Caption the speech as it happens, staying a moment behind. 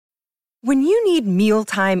When you need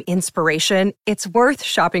mealtime inspiration, it's worth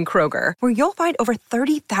shopping Kroger, where you'll find over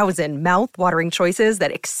 30,000 mouth-watering choices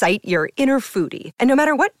that excite your inner foodie. And no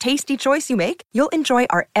matter what tasty choice you make, you'll enjoy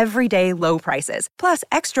our everyday low prices, plus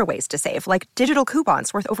extra ways to save, like digital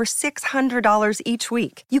coupons worth over $600 each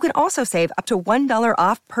week. You can also save up to $1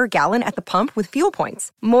 off per gallon at the pump with fuel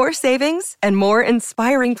points. More savings and more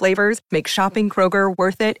inspiring flavors make shopping Kroger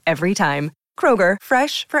worth it every time. Kroger,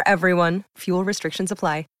 fresh for everyone. Fuel restrictions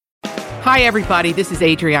apply. Hi, everybody. This is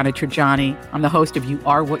Adriana Trajani. I'm the host of You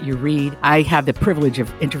Are What You Read. I have the privilege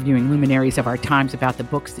of interviewing luminaries of our times about the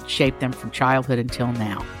books that shaped them from childhood until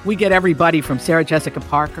now. We get everybody from Sarah Jessica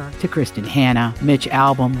Parker to Kristen Hanna, Mitch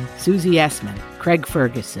Albom, Susie Essman, Craig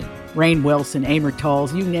Ferguson, Rainn Wilson, Amor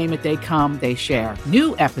Tolls, you name it, they come, they share.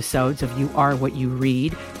 New episodes of You Are What You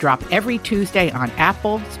Read drop every Tuesday on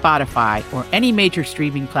Apple, Spotify, or any major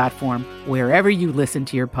streaming platform wherever you listen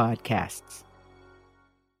to your podcasts.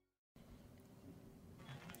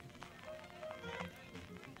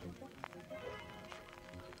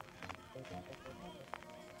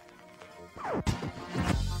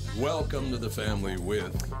 Welcome to the family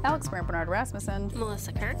with Alex Brant Bernard Rasmussen,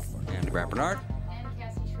 Melissa Kirk, and Brant Bernard,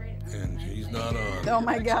 and she's not on. Oh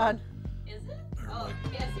my God! Is it? Her mic-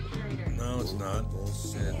 Cassie Schrader. No, it's not.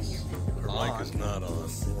 Her mic is not on.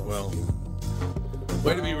 Well,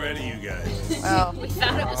 way to be ready, you guys. Oh, We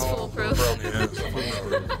thought it was foolproof. Yeah.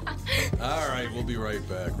 All right, we'll be right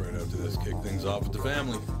back right after this. Kick things off with the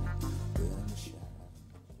family.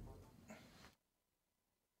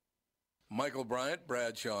 Michael Bryant,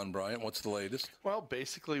 Brad Sean Bryant, what's the latest? Well,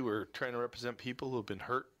 basically, we're trying to represent people who have been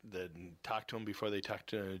hurt, then talk to them before they talk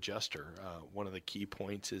to an adjuster. One of the key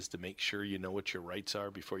points is to make sure you know what your rights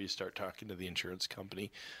are before you start talking to the insurance company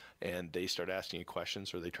and they start asking you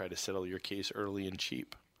questions or they try to settle your case early and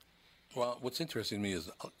cheap. Well, what's interesting to me is,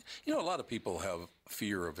 a lot of people have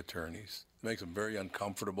fear of attorneys. It makes them very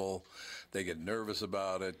uncomfortable. They get nervous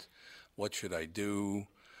about it. What should I do?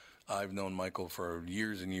 I've known Michael for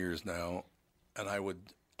years and years now, and I would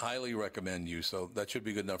highly recommend you. So that should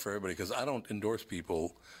be good enough for everybody, because I don't endorse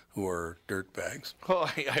people who are dirtbags.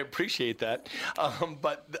 Well, I appreciate that.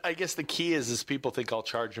 But I guess the key is people think I'll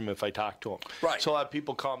charge them if I talk to them. Right. So a lot of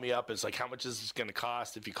people call me up. It's like, how much is this going to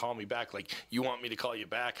cost if you call me back? Like, you want me to call you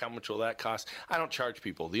back? How much will that cost? I don't charge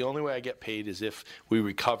people. The only way I get paid is if we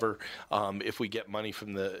recover, if we get money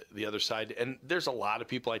from the other side. And there's a lot of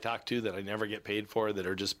people I talk to that I never get paid for that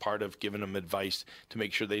are just part of giving them advice to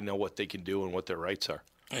make sure they know what they can do and what their rights are.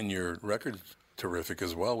 And your record's terrific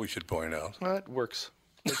as well, we should point out. Well, it works.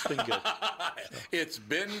 It's been good. It's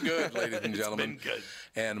been good, ladies and gentlemen. It's been good.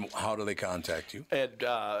 And how do they contact you? And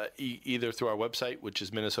either through our website, which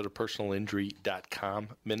is minnesotapersonalinjury.com,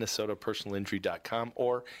 minnesotapersonalinjury.com,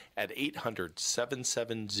 or at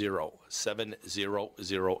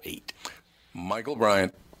 800-770-7008. Michael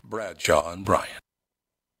Bryant, Bradshaw, and Bryant.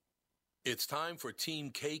 It's time for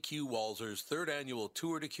Team KQ Walzer's third annual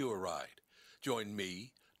Tour de Cure ride. Join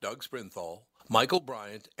me, Doug Sprinthal, Michael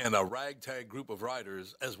Bryant, and a ragtag group of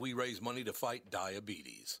riders as we raise money to fight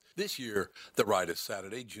diabetes. This year, the ride is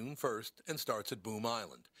Saturday, June 1st, and starts at Boom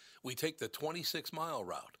Island. We take the 26-mile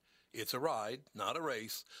route. It's a ride, not a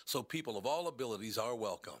race, so people of all abilities are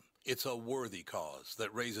welcome. It's a worthy cause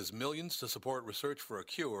that raises millions to support research for a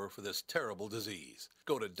cure for this terrible disease.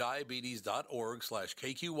 Go to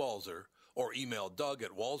diabetes.org/KQWalzer or email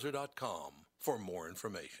doug@walzer.com for more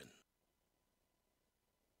information.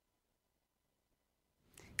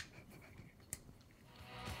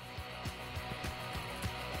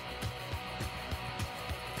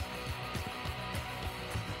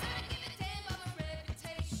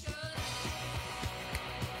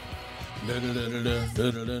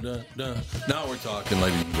 Now we're talking,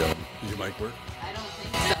 ladies and gentlemen. Does your mic work? I don't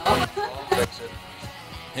think so. Fix it.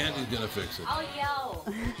 Andy's going to fix it. I'll yell.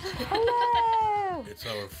 hello. It's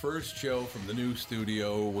our first show from the new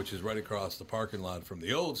studio, which is right across the parking lot from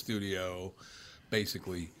the old studio,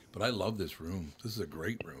 basically. But I love this room. This is a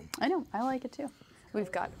great room. I know. I like it too.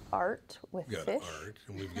 We've got art with We've got fish. art,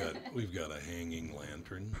 and we've got a hanging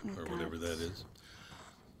lantern, or whatever that is.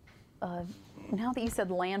 Now that you said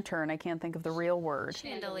lantern, I can't think of the real word.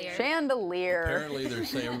 Chandelier. Chandelier. Apparently,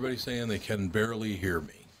 everybody's saying they can barely hear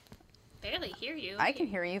me. Barely hear you. I can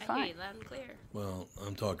hear you I fine. hear you loud and clear. Well,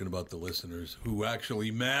 I'm talking about the listeners who actually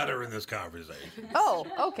matter in this conversation. Oh,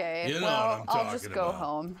 okay. You know well, what I'm I'll just talking go about.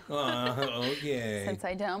 home Okay. since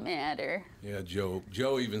I don't matter. Yeah, Joe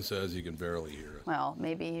even says he can barely hear it. Well,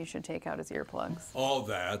 maybe you should take out his earplugs. Oh,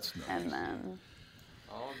 that's nice. And then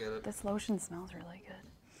I'll get it. this lotion smells really good.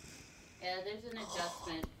 Yeah, there's an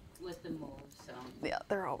adjustment with the move, so. Yeah,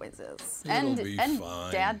 there always is. It'll and be and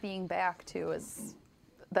fine. Dad being back too is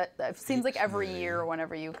That seems like every year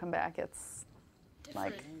whenever you come back, it's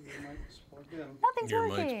like nothing's Your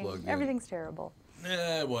mic's working. plugged in. Everything's terrible.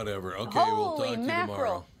 Whatever. Okay, we'll talk Holy to you mackerel.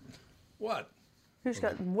 tomorrow. What? He just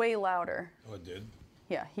got way louder. Oh, it did?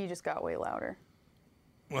 Yeah, he just got way louder.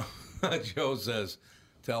 Well, Joe says,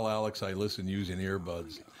 tell Alex I listen using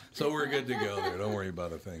earbuds. So we're good to go there. Don't worry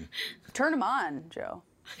about a thing. Turn him on, Joe.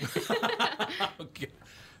 Okay.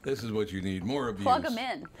 This is what you need. More abuse. Plug him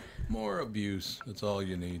in. More abuse. That's all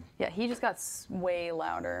you need. Yeah, he just got way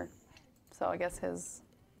louder. So I guess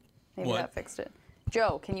maybe What? that fixed it.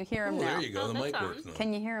 Joe, can you hear him Oh, now? there you go. The that's mic on. works now.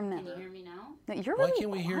 Can you hear him now? Can you hear me now? No, you're Why really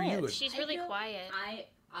can't we hear quiet. you? She's really quiet.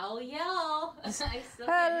 I'll yell. I still can't hear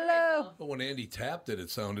Hello. myself. But when Andy tapped it, it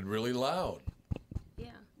sounded really loud. Yeah.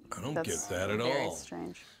 I don't That's get that at very all.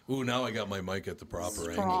 strange. Ooh, now I got my mic at the proper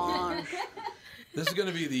angle. Strong. This is going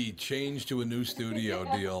to be the change to a new studio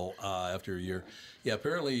deal after a year. Yeah,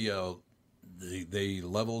 apparently they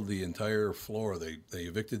leveled the entire floor. They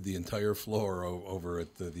evicted the entire floor over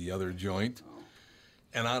at the other joint.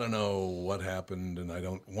 And I don't know what happened, and I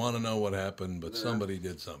don't want to know what happened, but somebody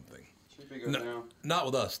did something. Should be good now. Not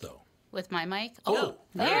with us, though. With my mic? Oh,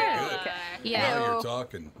 very good. Yeah. Now you're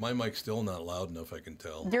talking. My mic's still not loud enough, I can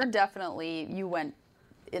tell. You went,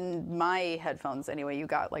 in my headphones anyway, you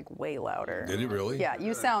got like way louder. Did it really? Yeah,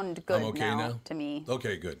 you sound good I'm okay now? to me.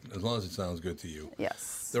 Okay, good. As long as it sounds good to you.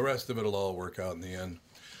 Yes. The rest of it will all work out in the end.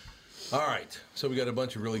 All right. So we got a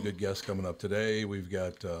bunch of really good guests coming up today. We've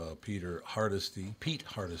got Pete Hardesty,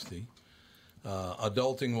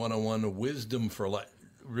 Adulting 101, Wisdom for Life.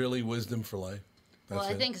 Really, Wisdom for Life? Well,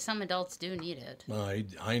 I think some adults do need it.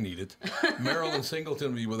 I need it. Marilyn Singleton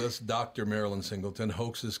will be with us, Dr. Marilyn Singleton,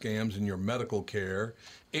 Hoaxes, Scams, in Your Medical Care.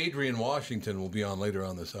 Adrian Washington will be on later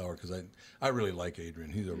on this hour because I really like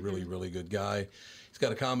Adrian. He's a really, really good guy. He's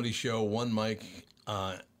got a comedy show, One Mic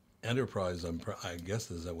Enterprise, I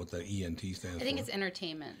guess is that what that ENT stands for? I think it's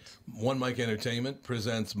entertainment. One Mic Entertainment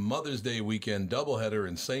presents Mother's Day weekend doubleheader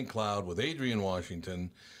in St. Cloud with Adrian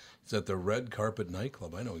Washington. It's at the Red Carpet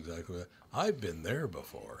Nightclub. I know exactly what I've been there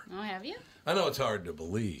before. Oh, have you? I know it's hard to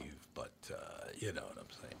believe, but you know what I'm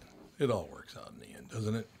saying. It all works out in the end,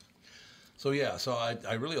 doesn't it? So, yeah,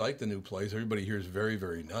 I really like the new place. Everybody here is very,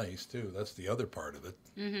 very nice, too. That's the other part of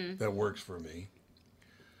it that works for me.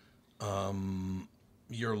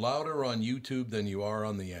 You're louder on YouTube than you are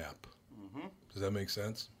on the app. Mm-hmm. Does that make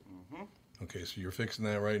sense? Mm-hmm. Okay, so you're fixing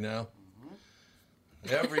that right now?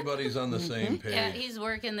 Mm-hmm. Everybody's on the same page. Yeah, he's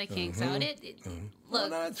working the kinks out. Well,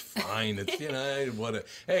 no, it's fine. It's,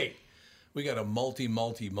 hey, we got a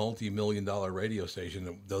multi-million-dollar radio station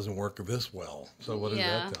that doesn't work this well. So what does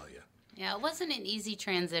that tell you? Yeah, it wasn't an easy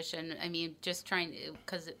transition. I mean, just trying to,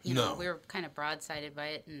 because, we were kind of broadsided by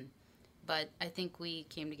it. But I think we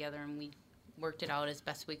came together and we worked it out as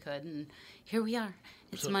best we could, and here we are.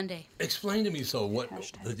 It's Monday. Explain to me what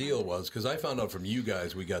the deal was, because I found out from you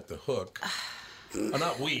guys we got the hook.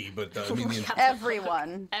 Not we, but I mean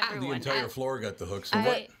Everyone. the entire floor got the hook. So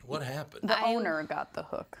what happened? The owner got the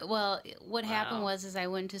hook. Well, what happened was I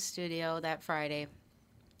went to studio that Friday,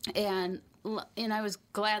 and I was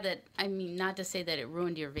glad that, I mean, not to say that it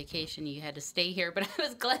ruined your vacation, you had to stay here, but I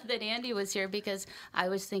was glad that Andy was here because I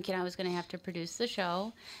was thinking I was going to have to produce the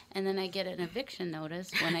show, and then I get an eviction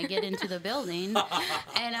notice when I get into the building,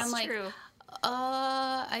 and I'm like,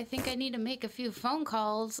 I think I need to make a few phone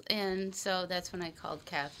calls, and so that's when I called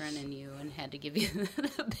Catherine and you and had to give you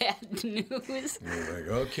the bad news. You're like,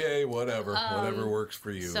 okay, whatever works for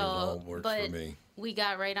you, it all works but for me. We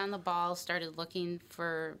got right on the ball, started looking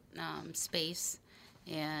for space,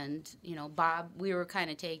 and Bob. We were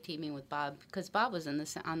kind of tag teaming with Bob because Bob was on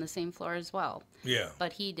the same floor as well. Yeah,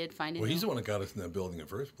 but he did find Well, he's the one that got us in that building in the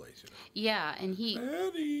first place. Yeah, and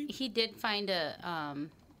he did find a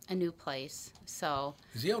new place. So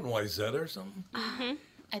is he out in Wayzata or something? Mm-hmm.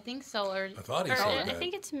 I think so. Or I thought he said that. I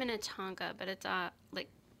think it's Minnetonka, but it's like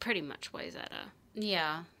pretty much Wayzata.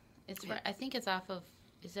 Yeah, it's. Yeah. I think it's off of.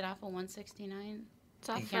 Is it off of 169? It's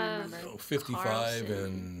off of 55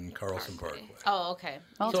 and Carlson Parkway. Oh, okay.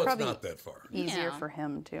 Well, so it's not that far. Easier for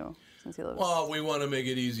him too, since he lives. Well, we want to make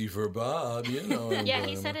it easy for Bob, Yeah,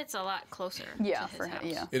 he said it's a lot closer. Yeah, to his house.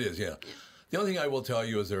 Yeah, it is. Yeah. The only thing I will tell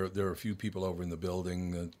you is there are a few people over in the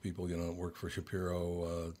building, people work for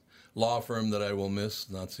Shapiro law firm that I will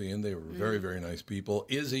miss not seeing. They were very, very nice people.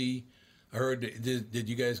 Izzy, I heard. Did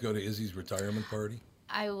you guys go to Izzy's retirement party?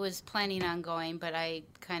 I was planning on going, but I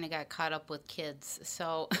kind of got caught up with kids,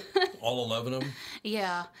 so. All 11 of them?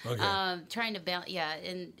 Yeah. Okay. Trying to balance, yeah,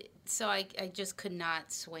 and so I just could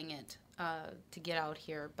not swing it to get out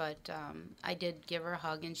here, but I did give her a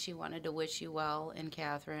hug, and she wanted to wish you well, and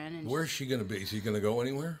Catherine. And where's she going to be? Is she going to go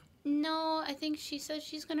anywhere? No, I think she says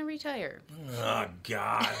she's going to retire. Oh,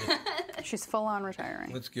 God. She's full on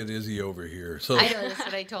retiring. Let's get Izzy over here. So I know, that's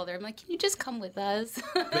what I told her. I'm like, can you just come with us?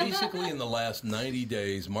 basically in the last 90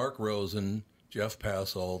 days, Mark Rosen, Jeff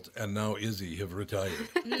Passolt, and now Izzy have retired.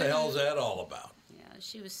 What the hell's that all about? Yeah,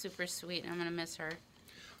 she was super sweet. I'm going to miss her.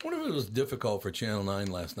 I wonder if it was difficult for Channel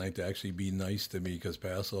 9 last night to actually be nice to me because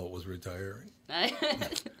Passolt was retiring.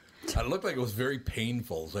 It looked like it was very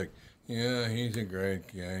painful. It's like, yeah, he's a great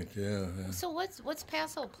guy. Yeah. So what's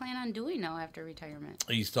Paso plan on doing now after retirement?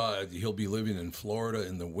 He'll be living in Florida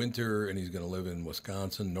in the winter, and he's going to live in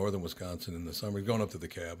Wisconsin, northern Wisconsin, in the summer. He's going up to the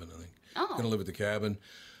cabin, I think. Oh. Going to live at the cabin.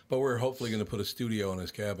 But we're hopefully going to put a studio in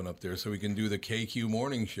his cabin up there so we can do the KQ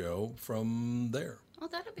morning show from there. Oh,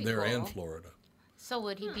 that'd be there cool. and Florida. So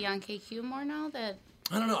would he be on KQ more now that...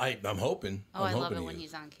 I don't know. I'm hoping. Oh, I love hoping it when is.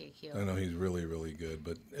 he's on KQ. I know he's really, really good.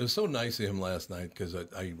 But it was so nice of him last night because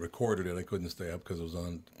I recorded it. I couldn't stay up because it was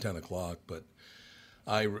on 10 o'clock. But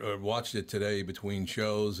I watched it today between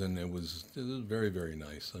shows, and it was very, very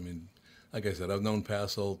nice. I mean, like I said, I've known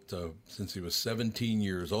Passolt since he was 17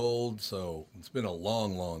 years old, so it's been a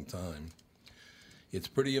long, long time. It's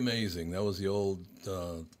pretty amazing. That was the old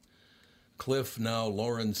Cliff, now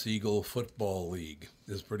Lauren Siegel Football League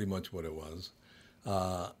is pretty much what it was.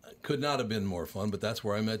 Could not have been more fun, but that's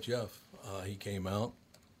where I met Jeff. He came out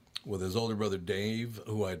with his older brother Dave,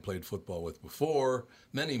 who I had played football with before,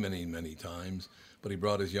 many, many, many times. But he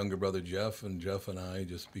brought his younger brother Jeff, and Jeff and I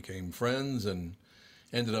just became friends and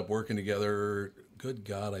ended up working together. Good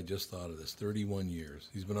God, I just thought of this, 31 years.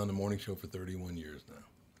 He's been on the morning show for 31 years now.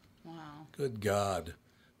 Wow. Good God.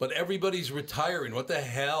 But everybody's retiring. What the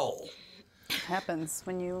hell? It happens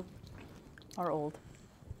when you are old.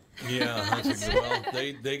 Yeah, that's well,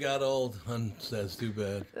 they got old, and that's too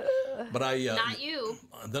bad. But Not you.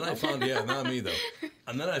 Then I found, not me though.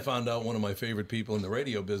 And then I found out one of my favorite people in the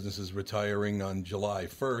radio business is retiring on July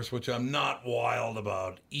 1st, which I'm not wild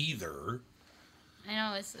about either. I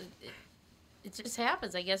know, it just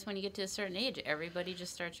happens. I guess when you get to a certain age, everybody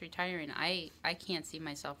just starts retiring. I can't see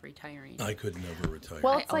myself retiring. I could never retire.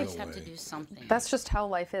 Well, I it's always like- have to do something. That's just how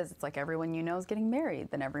life is. It's like everyone you know is getting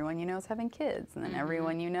married, then everyone you know is having kids, and then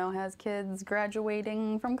everyone you know has kids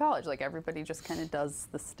graduating from college. Like everybody just kind of does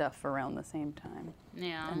the stuff around the same time.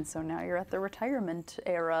 Yeah. And so now you're at the retirement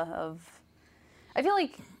era of. I feel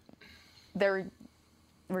like they're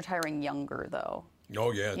retiring younger though.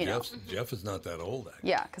 Oh yeah, You know. Jeff is not that old.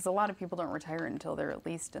 Actually. Yeah, because a lot of people don't retire until they're at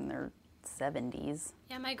least in their 70s.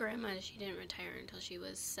 Yeah, my grandma, she didn't retire until she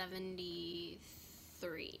was 73.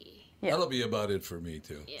 Yeah. That'll be about it for me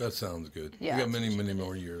too. Yeah. That sounds good. Yeah. We got many, many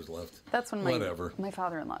more years left. That's when Whatever. my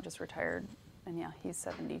father-in-law just retired, and yeah, he's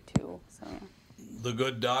 72. So yeah. The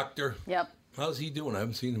good doctor. Yep. How's he doing? I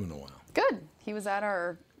haven't seen him in a while. Good. He was at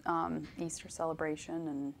our Easter celebration,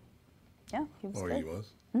 and yeah, he was Oh, good. he was?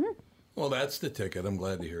 Mm-hmm. Well, that's the ticket. I'm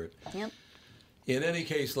glad to hear it. Yep. In any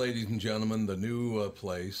case, ladies and gentlemen, the new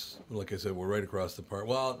place, like I said, we're right across the park.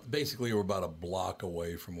 Well, basically, we're about a block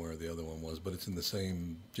away from where the other one was, but it's in the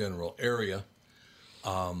same general area.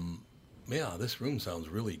 Yeah, this room sounds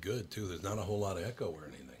really good, too. There's not a whole lot of echo or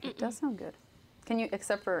anything. It does sound good. Can you,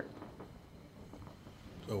 except for,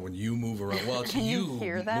 So when you move around, well, it's Can you you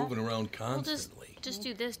hear that? moving around Well, constantly. just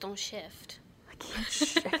do this, don't shift. I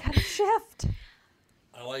can't, I gotta shift.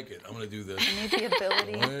 I like it. I'm going to do this. I need the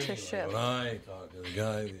ability When to shift. I talk to the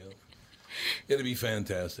guy, it'll be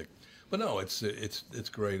fantastic. But no, it's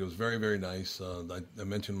great. It was very, very nice. I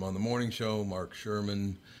mentioned him on the morning show. Mark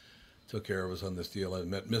Sherman took care of us on this deal. I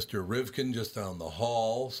met Mr. Rivkin just down the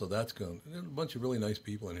hall, so that's good. There's a bunch of really nice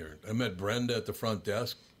people in here. I met Brenda at the front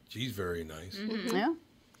desk. She's very nice. Mm-hmm. Yeah,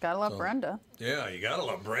 gotta love Brenda. Yeah, you gotta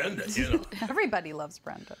love Brenda. You know. Everybody loves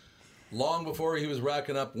Brenda. Long before he was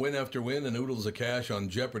racking up win after win and oodles of cash on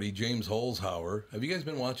Jeopardy, James Holzhauer. Have you guys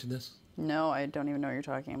been watching this? No, I don't even know what you're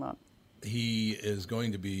talking about. He is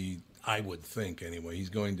going to be, I would think anyway, he's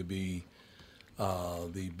going to be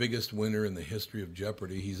the biggest winner in the history of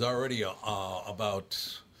Jeopardy. He's already about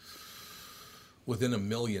within $1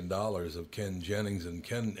 million of Ken Jennings,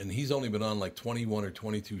 and he's only been on like 21 or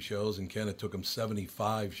 22 shows, and Ken, it took him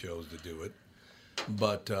 75 shows to do it.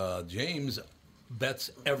 But James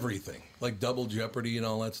bets everything, like Double Jeopardy and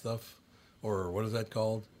all that stuff, or what is that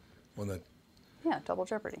called? When that Yeah, Double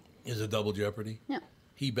Jeopardy. is a Double Jeopardy. Yeah.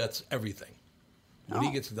 He bets everything. When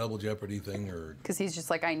he gets a Double Jeopardy thing, or Because he's just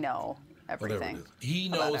like, I know whatever everything. it is, he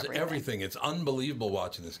about knows everything. It's unbelievable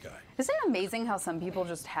watching this guy. Isn't it amazing how some people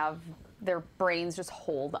just have their brains just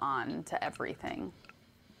hold on to everything?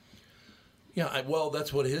 Yeah, well,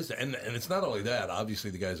 that's what it is, and it's not only that. Obviously,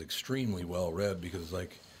 the guy's extremely well read because,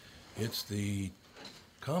 like, it's the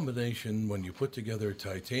Combination, when you put together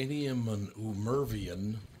titanium and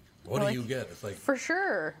Umervian, what do you get? It's like, for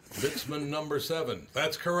sure. Bitzman number 7.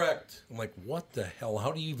 That's correct. I'm like, what the hell?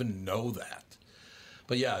 How do you even know that?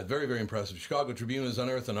 But yeah, very, very impressive. Chicago Tribune has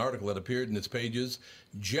unearthed an article that appeared in its pages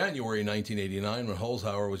January 1989 when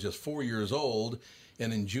Holzhauer was just 4 years old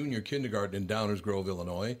and in junior kindergarten in Downers Grove,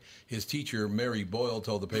 Illinois. His teacher, Mary Boyle,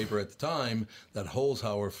 told the paper at the time that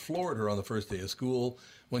Holzhauer floored her on the first day of school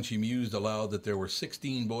when she mused aloud that there were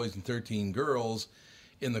 16 boys and 13 girls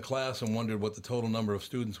in the class and wondered what the total number of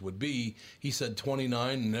students would be. He said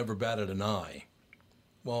 29 and never batted an eye.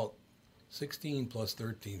 Well, 16 plus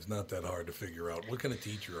 13 is not that hard to figure out. What kind of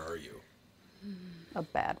teacher are you? A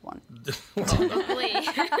bad one. Well, no. But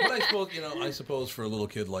I suppose for a little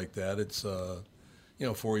kid like that, it's 4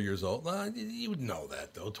 years old. You would know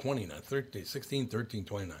that, though. 29, 13, 16, 13,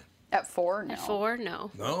 29. At 4, no. At 4, no.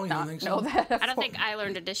 No, you don't think so? I don't think I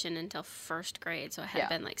learned addition until first grade, so it had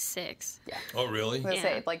been like 6. Yeah. Oh, really? I was gonna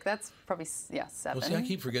say, like, that's probably 7. Well, see, I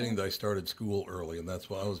keep forgetting that I started school early, and that's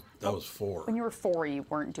why that was 4. When you were 4, you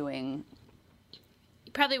weren't doing.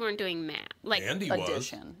 You probably weren't doing math, like Andy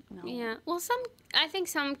addition. was. No. Yeah. Well, I think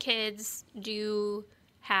some kids do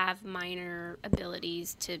have minor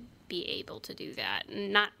abilities to be able to do that.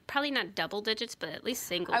 Probably not double digits, but at least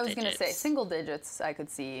single digits. I was going to say single digits I could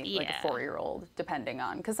see like a 4-year-old, depending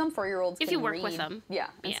on. Because some 4-year-olds can read. If you work with them. Yeah,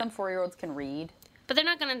 and some 4-year-olds can read. But they're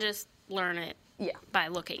not going to just learn it by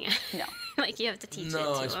looking at it. No. Like, you have to teach it to them.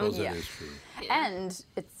 No, I suppose that is true. Yeah. And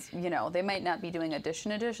it's, they might not be doing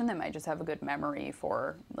addition. They might just have a good memory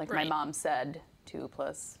for, like my mom said, 2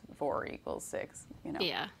 plus 4 equals 6,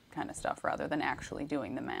 kind of stuff, rather than actually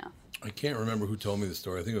doing the math. I can't remember who told me the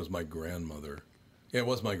story. I think it was my grandmother. Yeah, it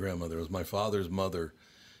was my grandmother. It was my father's mother.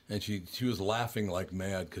 And she was laughing like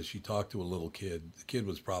mad because she talked to a little kid. The kid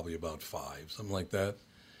was probably about 5, something like that.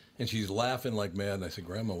 And she's laughing like mad. And I said,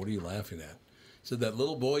 Grandma, what are you laughing at? Said that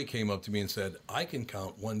little boy came up to me and said, I can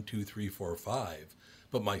count 1, 2, 3, 4, 5,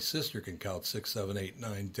 but my sister can count 6, 7, 8,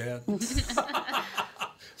 9, 10.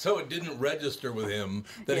 So it didn't register with him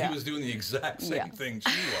that he was doing the exact same thing she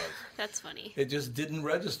was. That's funny. It just didn't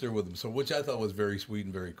register with him, so which I thought was very sweet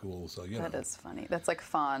and very cool. So That is funny. That's like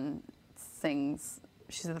Fawn sings.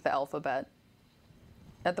 She's at the alphabet.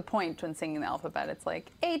 At the point when singing the alphabet, it's like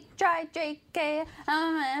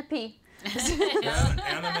H-I-J-K-L-M-N-P.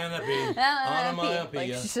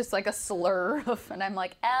 Like she's just like a slur and I'm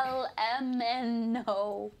like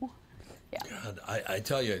L-M-N-O. Yeah. God, I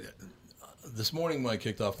tell you, this morning when I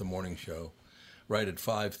kicked off the morning show, right at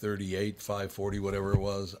 5:38, 5:40, whatever it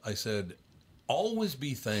was, I said, always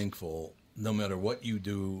be thankful no matter what you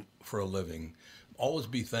do for a living. Always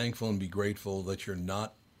be thankful and be grateful that you're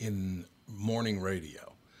not in morning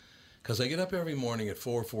radio. Because I get up every morning at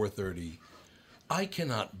 4:30. I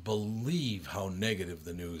cannot believe how negative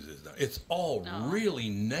the news is now. It's all really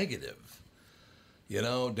negative.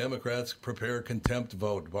 Democrats prepare contempt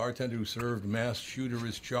vote. Bartender who served mass shooter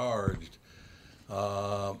is charged.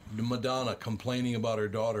 Madonna complaining about her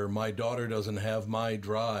daughter. My daughter doesn't have my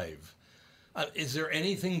drive. Is there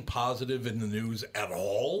anything positive in the news at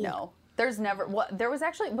all? No. There's never. There was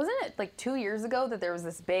actually, wasn't it like 2 years ago that there was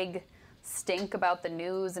this big stink about the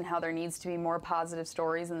news and how there needs to be more positive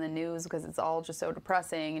stories in the news because it's all just so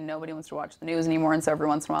depressing and nobody wants to watch the news anymore. And so every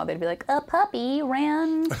once in a while they'd be like, a puppy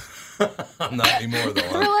ran not anymore though.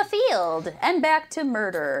 through a field and back to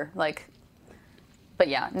murder. But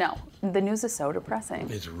yeah, no, the news is so depressing.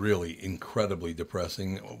 It's really incredibly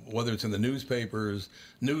depressing. Whether it's in the newspapers,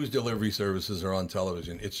 news delivery services, or on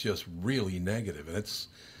television, it's just really negative. And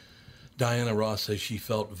Diana Ross says she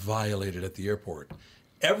felt violated at the airport.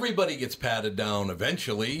 Everybody gets patted down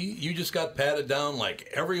eventually. You just got patted down like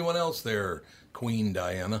everyone else there, Queen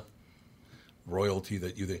Diana. Royalty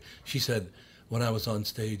that you think. She said, when I was on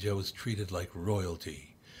stage, I was treated like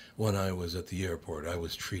royalty. When I was at the airport, I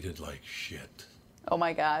was treated like shit. Oh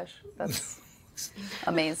my gosh, that's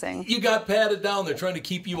amazing. You got patted down. They're trying to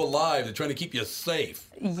keep you alive. They're trying to keep you safe.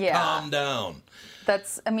 Yeah. Calm down.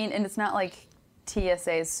 And it's not like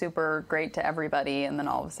TSA is super great to everybody, and then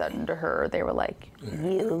all of a sudden to her, they were like,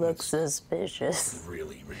 you look suspicious.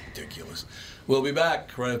 Really ridiculous. We'll be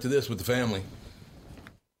back right after this with the family.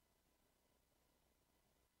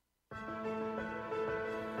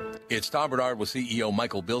 It's Tom Bernard with CEO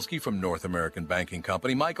Michael Bilski from North American Banking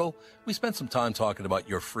Company. Michael, we spent some time talking about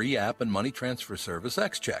your free app and money transfer service,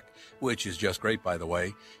 XCheck, which is just great, by the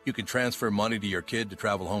way. You can transfer money to your kid to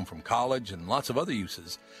travel home from college and lots of other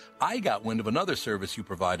uses. I got wind of another service you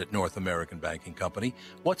provide at North American Banking Company.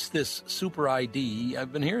 What's this Super ID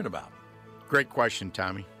I've been hearing about? Great question,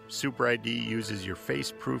 Tommy. Super ID uses your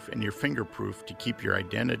face proof and your finger proof to keep your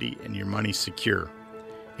identity and your money secure.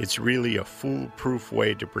 It's really a foolproof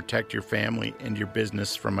way to protect your family and your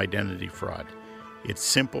business from identity fraud. It's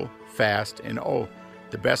simple, fast, and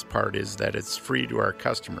the best part is that it's free to our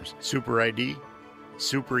customers. Super ID,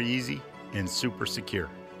 super easy, and super secure.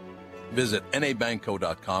 Visit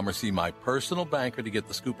nabankco.com or see my personal banker to get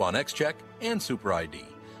the scoop on XCheck and Super ID.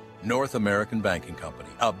 North American Banking Company,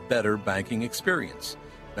 a better banking experience.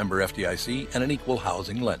 Member FDIC and an equal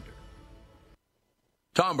housing lender.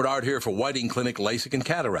 Tom Bernard here for Whiting Clinic LASIK and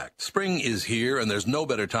Cataract. Spring is here, and there's no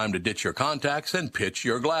better time to ditch your contacts and pitch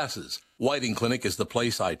your glasses. Whiting Clinic is the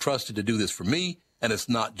place I trusted to do this for me, and it's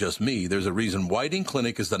not just me. There's a reason Whiting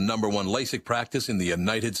Clinic is the #1 LASIK practice in the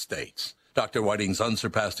United States. Dr. Whiting's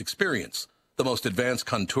unsurpassed experience, the most advanced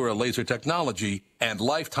Contura laser technology, and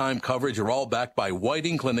lifetime coverage are all backed by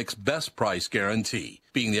Whiting Clinic's best price guarantee.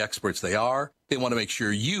 Being the experts they are, they want to make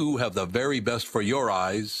sure you have the very best for your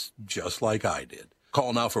eyes, just like I did.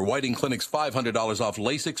 Call now for Whiting Clinic's $500 off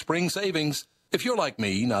LASIK spring savings. If you're like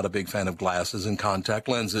me, not a big fan of glasses and contact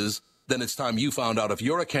lenses, then it's time you found out if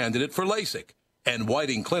you're a candidate for LASIK. And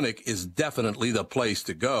Whiting Clinic is definitely the place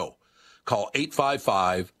to go. Call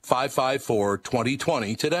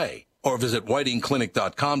 855-554-2020 today, or visit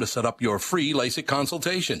whitingclinic.com to set up your free LASIK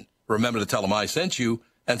consultation. Remember to tell them I sent you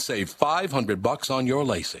and save $500 on your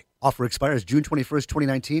LASIK. Offer expires June 21st,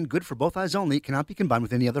 2019. Good for both eyes only. Cannot be combined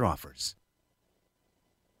with any other offers.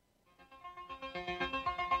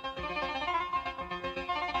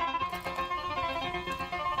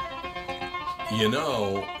 You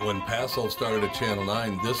know, when Passolt started at Channel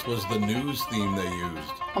 9, this was the news theme they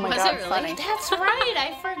used. Oh my Was God, it really? funny. That's right.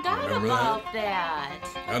 I forgot Remember about that.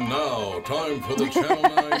 And now, time for the Channel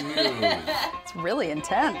 9 news. It's really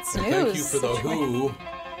intense And news. thank you for the Who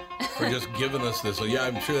for just giving us this. So, yeah,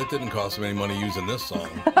 I'm sure that didn't cost them any money using this song.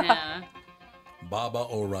 Yeah. Baba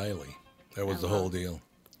O'Reilly. That was the whole deal.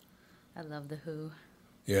 I love the Who.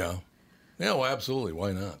 Yeah. Yeah, well, absolutely.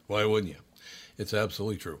 Why not? Why wouldn't you? It's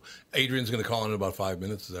absolutely true. Adrian's going to call in about 5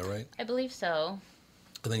 minutes. Is that right? I believe so.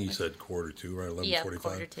 I think you said 1:45, right? 11:45. Yeah,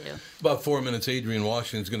 1:45. About 4 minutes. Adrian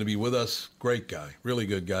Washington's going to be with us. Great guy. Really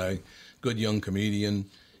good guy. Good young comedian.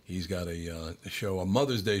 He's got a show, a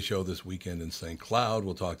Mother's Day show this weekend in St. Cloud.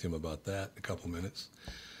 We'll talk to him about that in a couple minutes.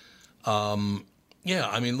 Yeah,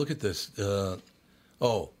 I mean, look at this. Did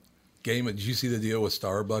you see the deal with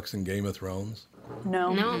Starbucks and Game of Thrones?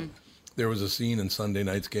 No. There was a scene in Sunday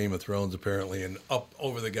night's Game of Thrones, apparently, and up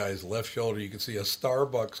over the guy's left shoulder, you could see a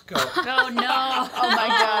Starbucks cup. Oh, no. Oh, my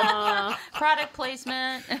God. Product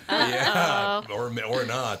placement. Yeah, or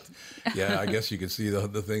not. Yeah, I guess you could see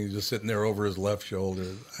the thing just sitting there over his left shoulder.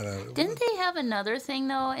 Didn't they have another thing,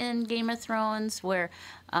 though, in Game of Thrones where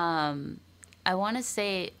I want to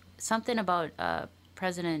say something about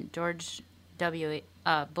President George W.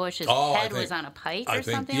 Bush's head was on a pike or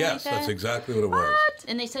something like that? Yes, that's exactly what it was. What?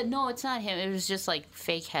 And they said, no, it's not him. It was just like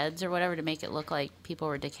fake heads or whatever to make it look like people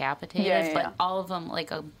were decapitated. Yeah. All of them, like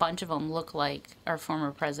a bunch of them, look like our former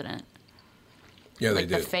president. Yeah, like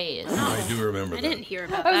they did. The face. I do remember I that. didn't hear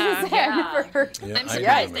about I was that. gonna say, I never heard. Yeah, I'm I do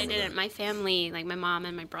surprised they remember didn't. that. My family, like my mom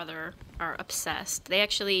and my brother, are obsessed. They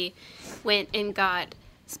actually went and got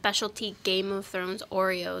specialty Game of Thrones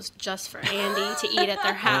Oreos just for Andy to eat at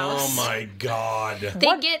their house. Oh, my God.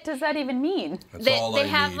 What does that even mean? That's They, all they I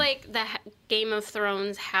have need. like the Game of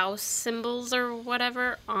Thrones house symbols or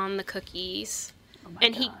whatever on the cookies,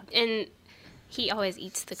 and he always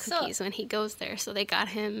eats the cookies when he goes there. So they got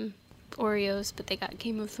him Oreos, but they got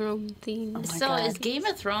Game of Thrones themed. So is Game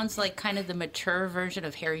of Thrones like kind of the mature version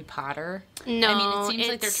of Harry Potter? No, I mean, it seems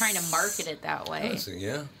like they're trying to market it that way.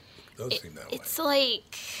 Yeah, it does seem that way. It's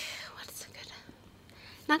like, what's good?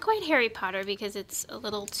 Not quite Harry Potter because it's a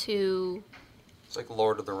little too. It's like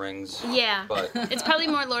Lord of the Rings. Yeah, But it's probably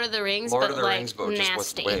more Lord of the Rings, Lord but of the like Rings, but just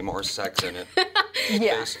nasty with way more sex in it.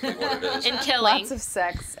 Yeah. Basically what it is. and killing. Lots of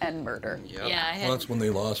sex and murder. Yep. Yeah, I Well, had, that's when they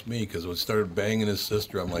lost me, because when it started banging his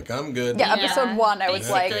sister, I'm like, I'm good. Yeah, episode 1, I was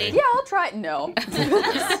like, basically. yeah, I'll try it. No.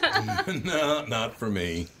 No, not for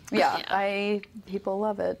me. Yeah, people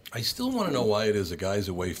love it. I still want to know why it is the guys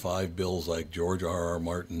who weigh 5 bills like George R.R.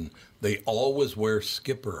 Martin, they always wear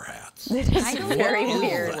skipper hats. It is very What is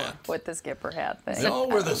weird that? with the skipper hat thing. They all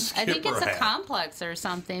wear the I skipper think it's a hat. complex or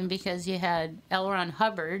something because you had L. Ron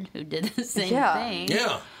Hubbard who did the same Yeah. thing.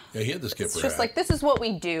 Yeah, he had the skipper It's hat. just like, this is what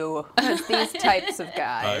we do as these types of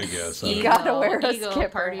guys. I guess. You gotta wear a Ego, skipper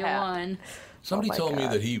party of hat. one. Somebody Oh my told me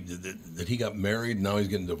God. that he got married and now he's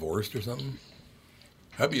getting divorced or something.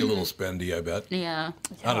 That'd be a little spendy, I bet. Yeah.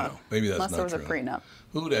 I don't know. Maybe that's Unless not there was true. a prenup.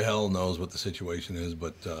 Who the hell knows what the situation is,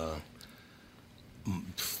 but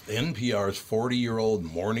NPR's 40-year-old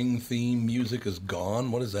morning theme music is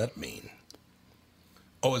gone. What does that mean?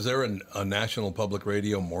 Oh, is there a national public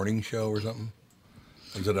radio morning show or something?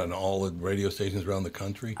 Is it on all the radio stations around the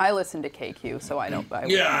country? I listen to KQ, so I don't.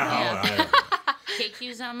 Yeah.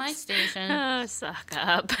 KQ's on my station. Oh, suck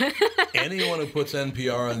up. Anyone who puts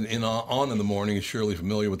NPR on in the morning is surely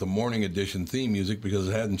familiar with the morning edition theme music because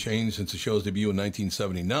it hadn't changed since the show's debut in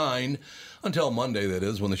 1979, until Monday, that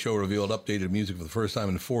is, when the show revealed updated music for the first time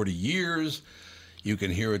in 40 years. You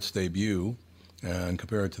can hear its debut and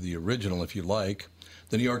compare it to the original if you like.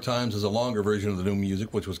 The New York Times is a longer version of the new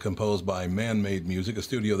music, which was composed by Man-Made Music, a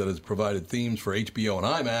studio that has provided themes for HBO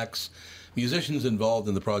and IMAX. Musicians involved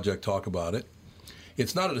in the project talk about it.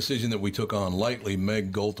 It's not a decision that we took on lightly.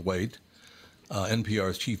 Meg Goldthwait,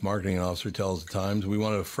 NPR's chief marketing officer, tells the Times, we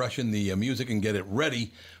wanted to freshen the music and get it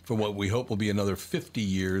ready for what we hope will be another 50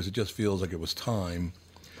 years. It just feels like it was time.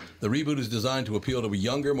 The reboot is designed to appeal to a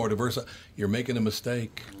younger, more diverse... You're making a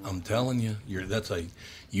mistake. I'm telling you.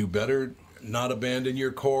 You better not abandon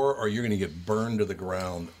your core or you're going to get burned to the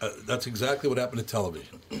ground. That's exactly what happened to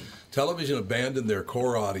television. Television abandoned their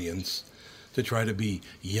core audience to try to be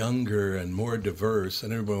younger and more diverse,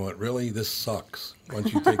 and everybody went, really? This sucks. Why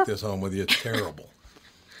don't you take this home with you? It's terrible.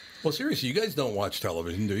 Well, seriously, you guys don't watch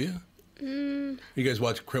television, do you? You guys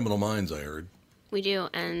watch Criminal Minds, I heard. We do,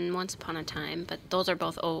 and Once Upon a Time, but those are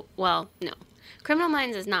both well, no. Criminal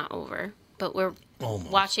Minds is not over, but we're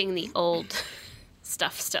watching the old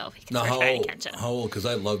stuff still because we're trying to catch up. How old? Because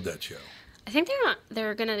I loved that show. I think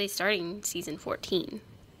they're going to be starting season 14.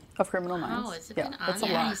 Of Criminal Minds. Oh, has it been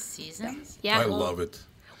on these seasons? Yeah. I love it.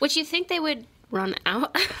 Which you think they would run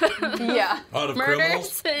out Yeah. Out of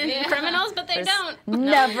murders and criminals, but they don't.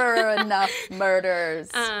 Never enough murders.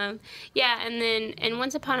 Yeah, and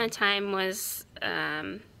Once Upon a Time was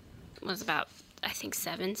about, I think,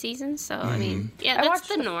 7 seasons. So I mean, yeah, that's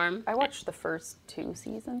the norm. I watched the first 2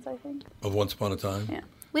 seasons, I think. Of Once Upon a Time? Yeah.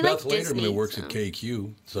 We Beth like Lederman, Disney, who works so. at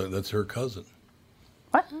KQ, so that's her cousin.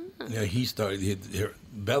 What? Yeah, he started.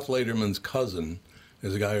 Beth Lederman's cousin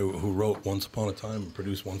is a guy who wrote Once Upon a Time and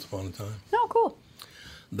produced Once Upon a Time. Oh, cool.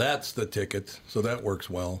 That's the ticket, so that works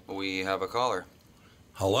well. We have a caller.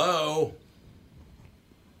 Hello?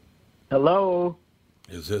 Hello?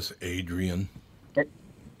 Is this Adrian?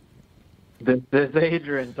 This is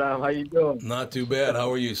Adrian, Tom. How you doing? Not too bad.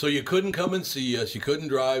 How are you? So you couldn't come and see us. You couldn't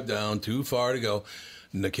drive down too far to go.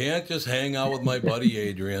 And I can't just hang out with my buddy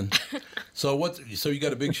Adrian. So you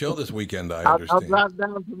got a big show this weekend, I understand. I'll drive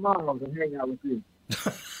down tomorrow to hang out with you.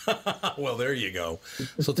 Well, there you go.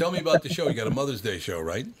 So tell me about the show. You got a Mother's Day show,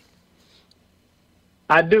 right?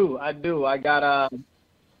 I do. I got a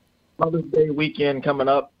Mother's Day weekend coming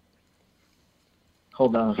up.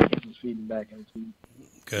 Hold on. I'm feeding back into you.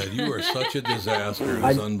 God, you are such a disaster.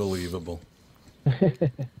 It's unbelievable. Right,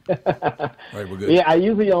 we're good. Yeah, I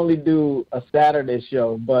usually only do a Saturday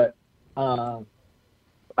show, but I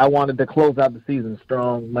wanted to close out the season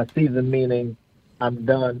strong. My season meaning I'm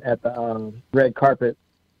done at the red carpet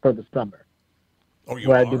for the summer. Oh, you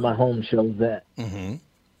where are? I do my home shows at. Mm-hmm.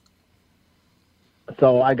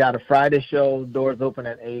 So I got a Friday show, doors open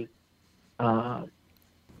at 8, and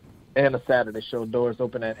a Saturday show, doors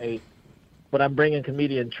open at 8. But I'm bringing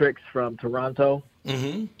comedian Trix from Toronto.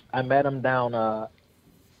 Mm-hmm. I met him down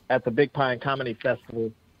at the Big Pine Comedy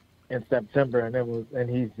Festival in September, and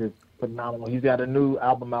he's just phenomenal. He's got a new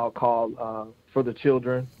album out called For the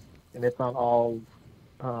Children, and it's on all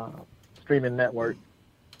streaming networks.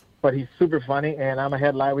 But he's super funny, and I'm a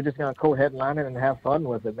headliner. We're just going to co-headline it and have fun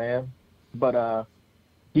with it, man. But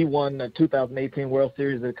he won the 2018 World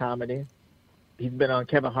Series of Comedy. He's been on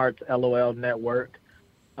Kevin Hart's LOL Network.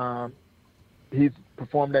 He's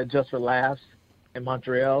performed at Just for Laughs in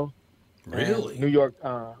Montreal. Really? New York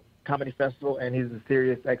Comedy Festival, and he's a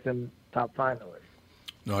Sirius XM top finalist.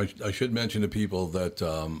 No, I should mention to people that,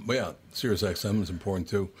 Sirius XM is important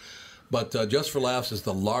too. But Just for Laughs is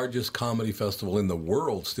the largest comedy festival in the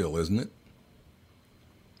world still, isn't it?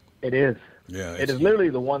 It is. Yeah. It is literally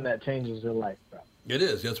the one that changes your life, bro. It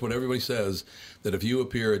is. That's what everybody says, that if you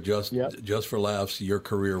appear at Just for Laughs, your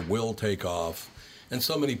career will take off. And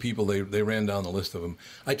so many people, they ran down the list of them.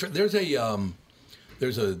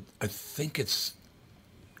 There's a, I think it's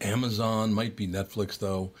Amazon, might be Netflix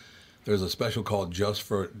though. There's a special called Just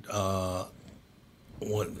for,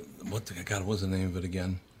 what was the name of it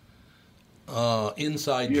again?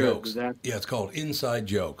 Inside Jokes. Yeah, it's called Inside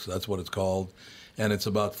Jokes. That's what it's called. And it's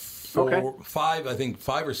about five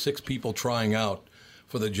or six people trying out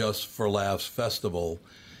for the Just for Laughs festival.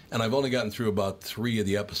 And I've only gotten through about 3 of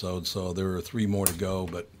the episodes, so there are 3 more to go.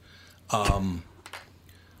 But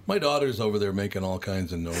my daughter's over there making all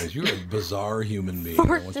kinds of noise. You're a bizarre human being.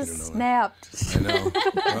 Fort just snapped. I know.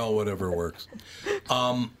 Well, whatever works.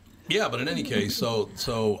 Yeah, but in any case, so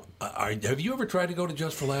have you ever tried to go to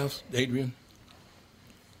Just for Laughs, Adrian?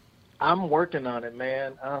 I'm working on it,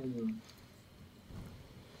 man.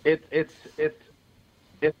 It's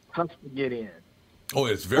tough to get in. Oh,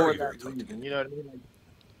 it's very, for very that tough. reason. You know what I mean?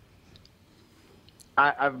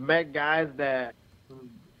 Like, I've met guys that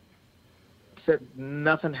said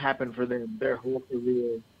nothing happened for them their whole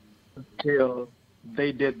career until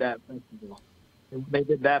they did that festival. And when they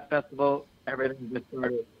did that festival, everything just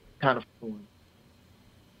started kind of flowing.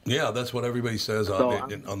 Yeah, that's what everybody says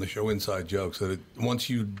on the show Inside Jokes, that once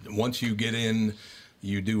you get in,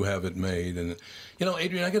 you do have it made. And,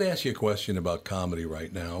 Adrian, I got to ask you a question about comedy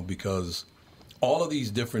right now, because all of these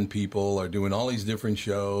different people are doing all these different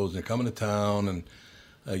shows. They're coming to town, and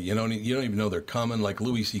you don't even know they're coming. Like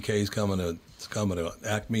Louis C.K.'s coming to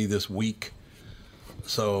Acme this week.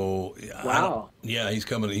 So wow, he's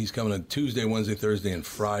coming on Tuesday, Wednesday, Thursday, and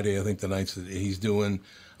Friday. I think the nights that he's doing.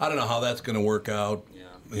 I don't know how that's going to work out.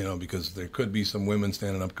 Because there could be some women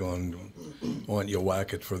standing up going, "Why don't you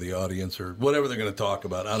whack it for the audience?" or whatever they're going to talk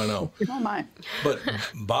about. I don't know. Oh my! But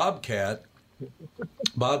Bobcat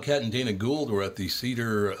and Dana Gould were at the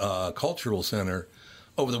Cedar Cultural Center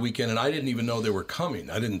over the weekend, and I didn't even know they were coming.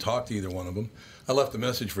 I didn't talk to either one of them. I left a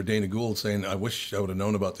message for Dana Gould saying, "I wish I would have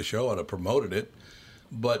known about the show. I'd have promoted it,"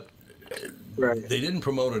 but they didn't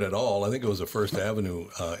promote it at all. I think it was a First Avenue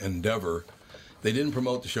endeavor. They didn't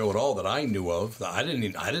promote the show at all that I knew of. I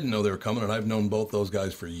didn't know they were coming, and I've known both those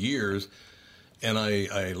guys for years. And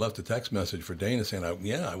I left a text message for Dana saying,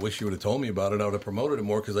 I wish you would have told me about it. I would have promoted it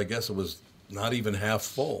more, because I guess it was not even half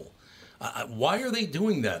full. Why are they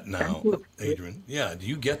doing that now, Adrian? Yeah, do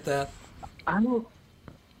you get that? I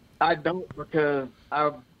don't, because I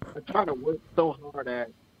try to work so hard at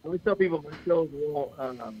it. I always tell people my shows won't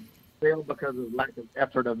fail because of lack of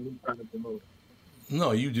effort of me trying to promote it.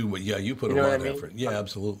 No, you do. Yeah, you put a lot of effort. Yeah,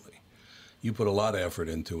 absolutely. You put a lot of effort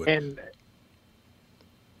into it. And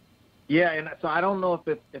so I don't know if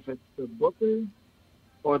it's the booker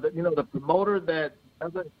or the promoter that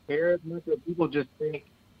doesn't care as much, or people just think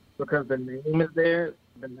because the name is there,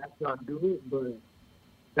 then that's not do it. But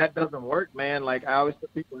that doesn't work, man. Like I always tell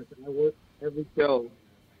people, I work every show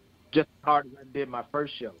just as hard as I did my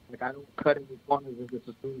first show. Like I don't cut any corners and just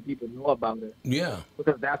assume people know about it. Yeah.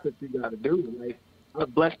 Because that's what you got to do. Like I was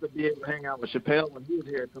blessed to be able to hang out with Chappelle when he was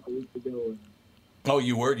here a couple weeks ago. Oh,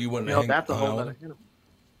 you were? You wouldn't hang that's a whole other animal.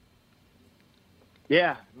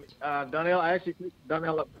 Yeah. Donnell, I actually picked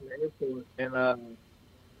Donnell up from the airport, and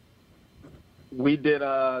we did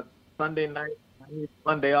Sunday night. I need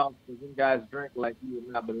Sunday off because you guys drink like you would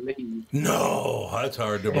not believe. No, that's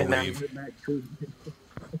hard to believe.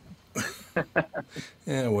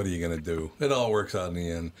 Yeah, what are you going to do? It all works out in the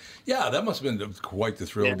end. Yeah, that must have been quite the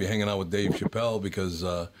thrill to be hanging out with Dave Chappelle, because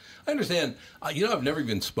I understand, I've never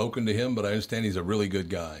even spoken to him, but I understand he's a really good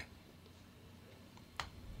guy.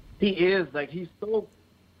 He is. Like, he's so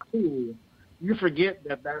cool. You forget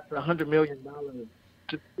that that's $100 million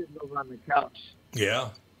just sitting over on the couch. Yeah.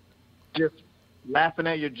 Just laughing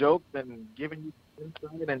at your jokes and giving you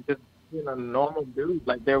insight and just being a normal dude.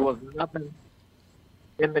 Like, there was nothing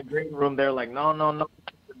in the green room there like, no,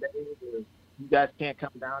 today, you guys can't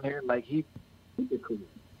come down here. Like, he's super cool.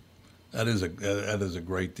 That is a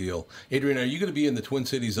great deal. Adrian, are you going to be in the Twin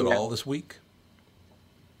Cities at all this week?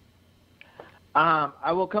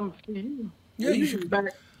 I will come see you. Yeah, you should.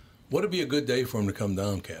 Would it be a good day for him to come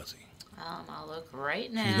down, Cassie? I'll look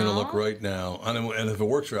right now. She's going to look right now. And if it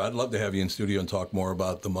works for her, I'd love to have you in studio and talk more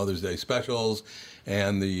about the Mother's Day specials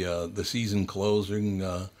and the season closing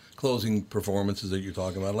performances that you're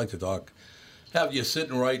talking about. I'd like to have you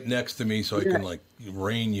sitting right next to me so I can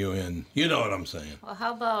rein you in. You know what I'm saying? Well,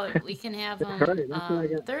 how about we can have them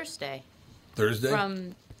Thursday? Thursday?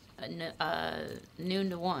 From noon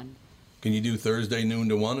to 1. Can you do Thursday noon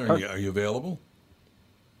to 1? Are you available?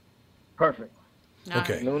 Perfect.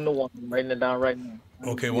 Okay. Noon to 1. I'm writing it down right now.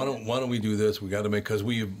 Okay, why don't we do this? We got to make, because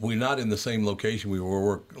we're not in the same location. We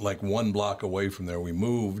were like 1 block away from there. We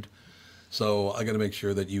moved. So I got to make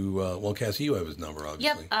sure that you, Cassie, you have his number,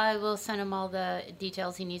 obviously. Yep, I will send him all the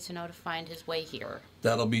details he needs to know to find his way here.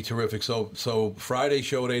 That'll be terrific. So Friday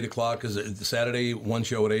show at 8 o'clock. Is it Saturday one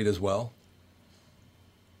show at 8 as well?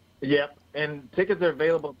 Yep, and tickets are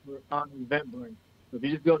available on Eventbrite. So if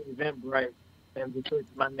you just go to Eventbrite and just search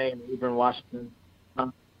my name, Adrian Washington,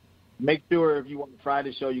 make sure if you want a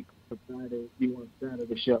Friday show, you click for Friday. If you want a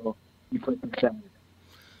Saturday show, you click for Saturday.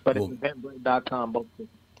 But it's Eventbrite.com, both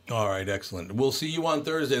tickets. All right, excellent. We'll see you on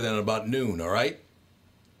Thursday then about noon, all right?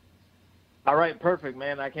 All right, perfect,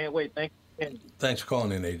 man. I can't wait. Thank you. Thanks for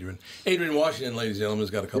calling in, Adrian. Adrian Washington, ladies and gentlemen,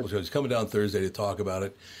 has got a couple shows. He's coming down Thursday to talk about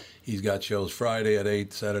it. He's got shows Friday at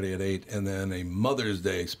 8, Saturday at 8, and then a Mother's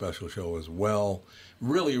Day special show as well.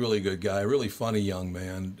 Really, really good guy, really funny young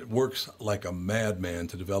man. Works like a madman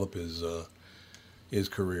to develop his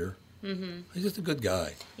career. Mm-hmm. He's just a good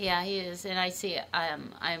guy. Yeah, he is, and I see.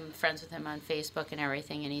 I'm friends with him on Facebook and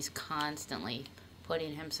everything, and he's constantly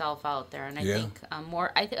putting himself out there. And I think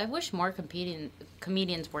more. I wish more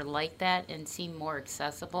comedians were like that and seem more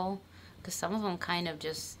accessible, because some of them kind of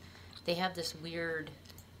just they have this weird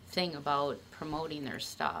thing about promoting their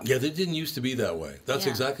stuff. Yeah, they didn't used to be that way. That's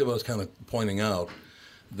exactly what I was kind of pointing out,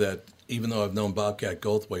 that even though I've known Bobcat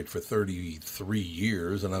Goldthwait for 33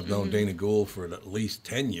 years, and I've known Dana Gould for at least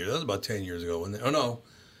 10 years. That was about 10 years ago. It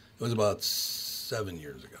was about 7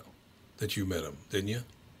 years ago that you met him, didn't you?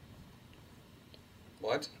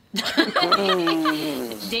 What?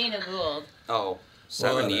 Dana Gould. Oh,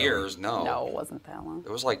 7 years? No. No, it wasn't that long.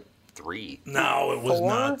 It was like 3. No, it was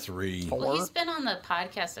not 3. Well, he's been on the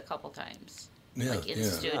podcast a couple times. Yeah, like in the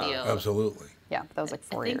studio. Absolutely. Yeah, that was like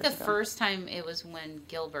 4 years I think ago. the first time it was when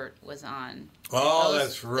Gilbert was on. Oh,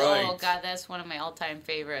 that's right. Oh, God, that's one of my all-time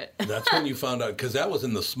favorite. That's when you found out, because that was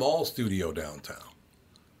in the small studio downtown.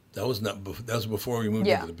 That was before we moved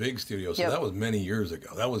into the big studio, so that was many years ago.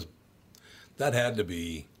 That had to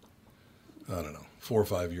be, I don't know, 4 or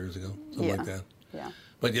 5 years ago, something like that. Yeah.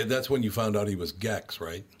 But yeah, that's when you found out he was Gex,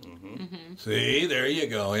 right? Mm-hmm. See, there you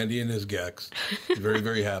go, Andy and his Gex. Very,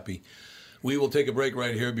 very happy. We will take a break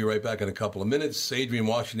right here. Be right back in a couple of minutes. Adrian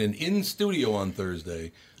Washington in studio on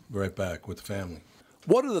Thursday. Be right back with the family.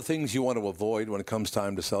 What are the things you want to avoid when it comes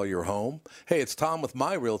time to sell your home? Hey, it's Tom with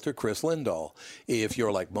my realtor, Chris Lindahl. If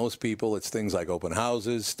you're like most people, it's things like open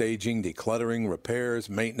houses, staging, decluttering, repairs,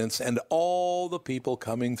 maintenance, and all the people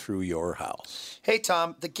coming through your house. Hey,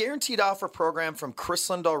 Tom, the Guaranteed Offer program from Chris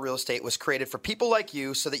Lindahl Real Estate was created for people like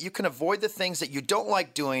you so that you can avoid the things that you don't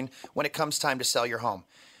like doing when it comes time to sell your home.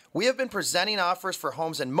 We have been presenting offers for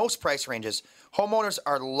homes in most price ranges. Homeowners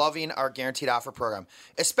are loving our Guaranteed Offer program,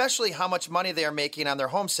 especially how much money they are making on their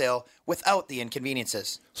home sale without the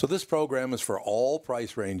inconveniences. So this program is for all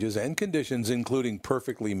price ranges and conditions, including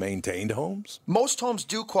perfectly maintained homes? Most homes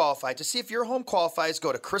do qualify. To see if your home qualifies,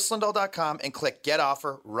 go to chrislindahl.com and click Get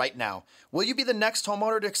Offer right now. Will you be the next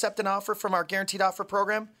homeowner to accept an offer from our Guaranteed Offer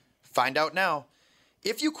program? Find out now.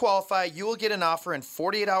 If you qualify, you will get an offer in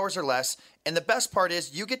 48 hours or less, and the best part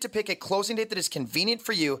is you get to pick a closing date that is convenient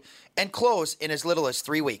for you and close in as little as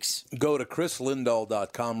 3 weeks. Go to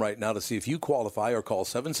chrislindahl.com right now to see if you qualify, or call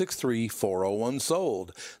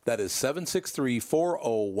 763-401-SOLD. That is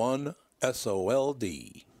 763-401-SOLD.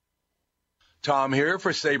 Tom here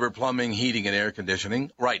for Sabre Plumbing, Heating, and Air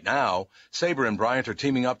Conditioning. Right now, Sabre and Bryant are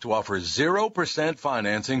teaming up to offer 0%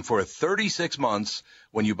 financing for 36 months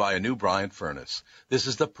when you buy a new Bryant furnace. This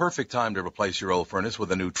is the perfect time to replace your old furnace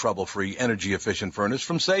with a new trouble-free, energy-efficient furnace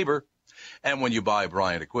from Sabre. And when you buy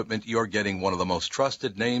Bryant equipment, you're getting one of the most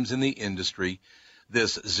trusted names in the industry.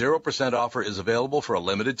 This 0% offer is available for a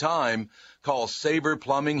limited time. Call Sabre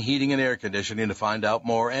Plumbing, Heating, and Air Conditioning to find out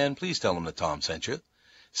more, and please tell them that Tom sent you.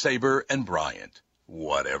 Sabre and Bryant,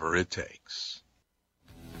 whatever it takes.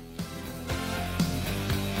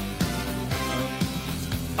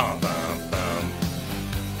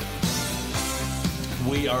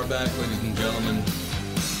 We are back, ladies and gentlemen.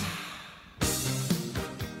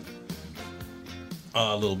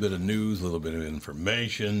 A little bit of news, a little bit of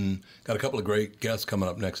information. Got a couple of great guests coming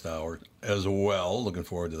up next hour as well. Looking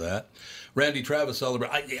forward to that. Randy Travis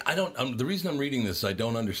celebrate. I don't. The reason I'm reading this, I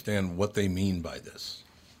don't understand what they mean by this.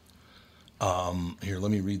 Here, let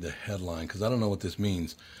me read the headline because I don't know what this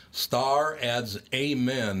means. Star adds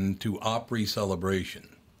amen to Opry celebration.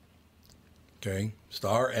 Okay,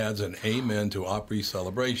 Star adds an amen to Opry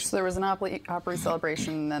celebration. So there was an Opry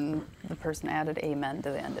celebration, and then the person added amen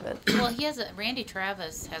to the end of it. Well, Randy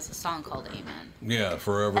Travis has a song called Amen. Yeah,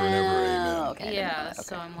 forever and ever, amen. Okay. Yeah,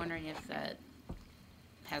 so I'm wondering if that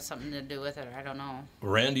has something to do with it. I don't know.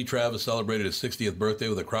 Randy Travis celebrated his 60th birthday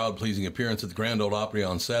with a crowd-pleasing appearance at the Grand Ole Opry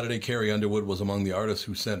on Saturday. Carrie Underwood was among the artists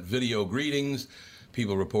who sent video greetings.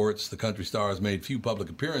 People reports the country star has made few public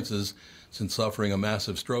appearances since suffering a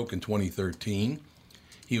massive stroke in 2013.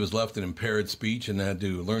 He was left in impaired speech and had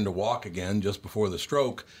to learn to walk again just before the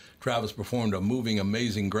stroke. Travis performed a moving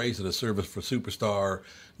Amazing Grace at a service for superstar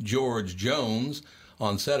George Jones.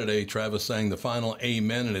 On Saturday, Travis sang the final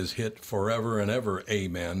amen in his hit, Forever and Ever,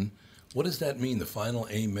 Amen. What does that mean, the final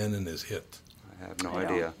amen in his hit? I have no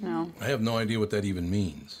idea. No. I have no idea what that even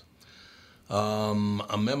means. A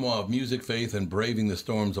memoir of music, faith, and braving the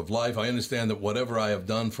storms of life. I understand that whatever I have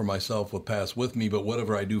done for myself will pass with me, but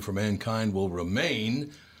whatever I do for mankind will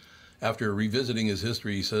remain. After revisiting his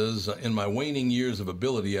history, he says, in my waning years of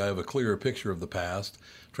ability, I have a clearer picture of the past.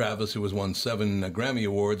 Travis, who has won 7 Grammy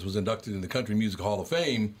Awards, was inducted in the Country Music Hall of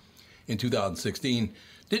Fame in 2016.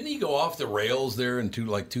 Didn't he go off the rails there into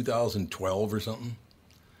like 2012 or something?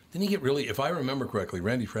 Didn't he get really, if I remember correctly,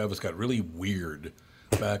 Randy Travis got really weird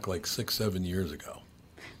back like 6-7 years ago.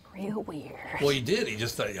 Real weird. Well, he did. He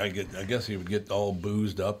just, I guess he would get all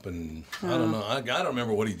boozed up, and I don't know. I don't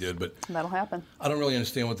remember what he did, but that'll happen. I don't really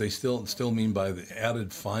understand what they still mean by the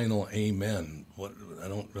added final amen. I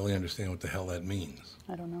don't really understand what the hell that means.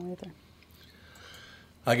 I don't know either.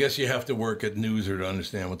 I guess you have to work at Newser to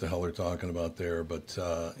understand what the hell they're talking about there, but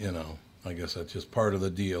I guess that's just part of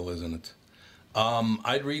the deal, isn't it?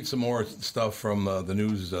 I'd read some more stuff from the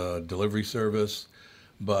news delivery service.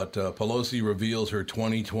 But Pelosi reveals her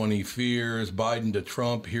 2020 fears. Biden to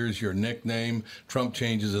Trump, here's your nickname. Trump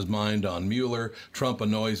changes his mind on Mueller. Trump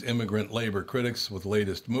annoys immigrant labor critics with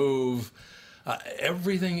latest move.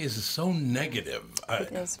 Everything is so negative.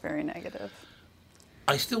 It is very negative.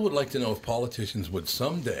 I still would like to know if politicians would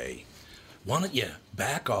someday, why don't you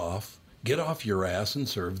back off, get off your ass and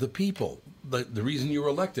serve the people? The reason you were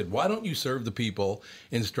elected. Why don't you serve the people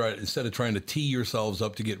instead of trying to tee yourselves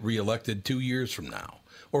up to get reelected 2 years from now?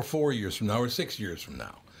 Or 4 years from now, or 6 years from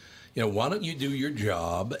now. Why don't you do your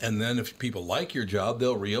job, and then if people like your job,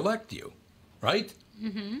 they'll reelect you, right?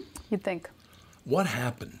 Mm-hmm. You'd think. What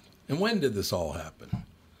happened? And when did this all happen?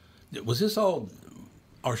 Was this all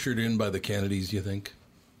ushered in by the Kennedys, you think?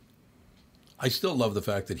 I still love the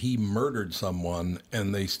fact that he murdered someone,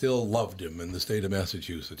 and they still loved him in the state of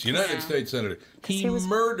Massachusetts. United States Senator. He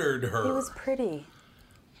murdered her. He was pretty.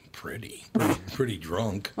 Pretty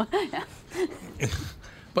drunk.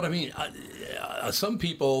 But I mean, some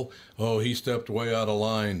people, he stepped way out of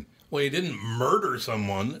line. Well, he didn't murder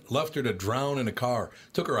someone, left her to drown in a car.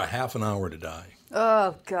 Took her a half an hour to die.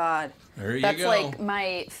 Oh, God. There you That's go. like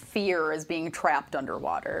my fear is being trapped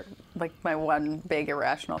underwater. Like my one big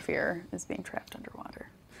irrational fear is being trapped underwater.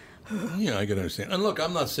 Yeah, I can understand. And look,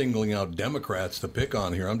 I'm not singling out Democrats to pick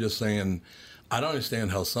on here. I'm just saying I don't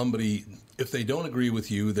understand how somebody, if they don't agree with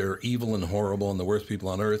you, they're evil and horrible and the worst people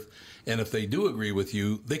on earth. And if they do agree with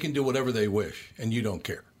you, they can do whatever they wish, and you don't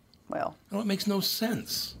care. Well. It makes no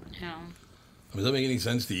sense. No. Does that make any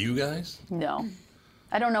sense to you guys? No.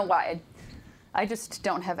 I don't know why. I just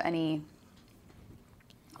don't have any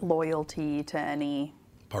loyalty to any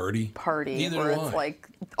party. Neither where do it's I. like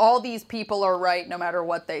all these people are right no matter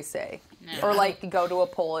what they say. No. Or like go to a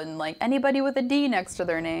poll and like anybody with a D next to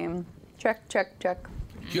their name. Check, check, check.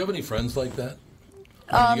 Do you have any friends like that?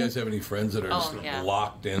 Do you guys have any friends that are just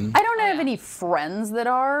locked in? I don't have any friends that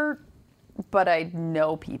are, but I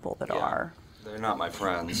know people that are. They're not my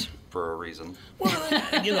friends for a reason. And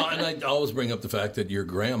I always bring up the fact that your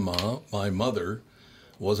grandma, my mother,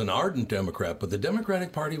 was an ardent Democrat, but the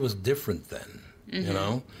Democratic Party was different then.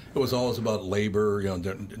 Mm-hmm. It was always about labor.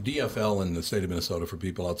 DFL in the state of Minnesota, for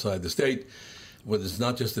people outside the state, it's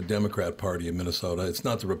not just the Democrat Party in Minnesota. It's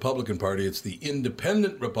not the Republican Party. It's the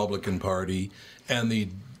Independent Republican Party and the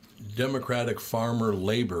Democratic Farmer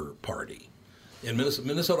Labor Party. In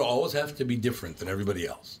Minnesota always has to be different than everybody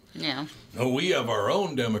else. Yeah. No, we have our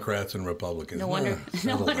own Democrats and Republicans. No wonder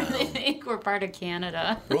they think we're part of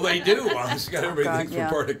Canada. Well, they do. Honestly, everybody thinks yeah.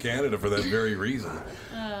 we're part of Canada for that very reason.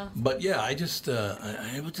 But yeah, I just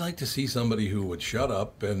I would like to see somebody who would shut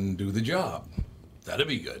up and do the job. That'd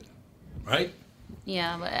be good, right?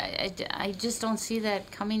 Yeah, but I just don't see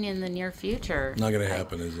that coming in the near future. Not going to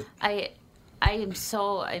happen, is it? I'm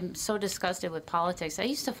so disgusted with politics. I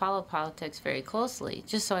used to follow politics very closely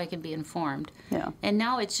just so I could be informed. Yeah. And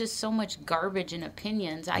now it's just so much garbage and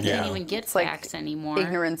opinions. I can't even get It's facts like anymore.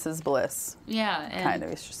 Ignorance is bliss. Yeah. And, Kind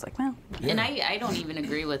of. It's just like, well. And I don't even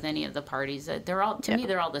agree with any of the parties. They're all to me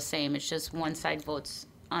they're all the same. It's just one side votes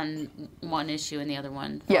on one issue and the other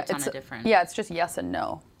one votes on a different. Yeah, it's just yes and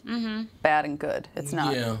no. Mm-hmm. Bad and good. It's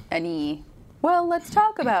not Yeah. any, well, let's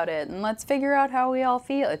talk about it and let's figure out how we all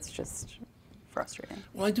feel. It's just frustrating.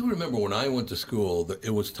 Well, I do remember when I went to school that I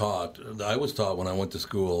was taught when I went to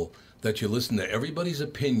school that you listen to everybody's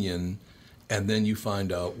opinion and then you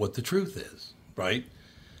find out what the truth is, right?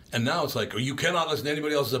 And now it's like, you cannot listen to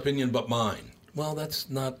anybody else's opinion but mine. Well, that's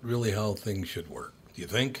not really how things should work. Do you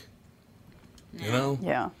think? You know?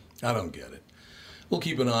 Yeah. I don't get it. We'll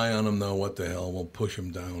keep an eye on him, though. What the hell? We'll push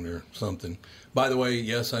him down or something. By the way,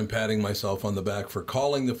 yes, I'm patting myself on the back for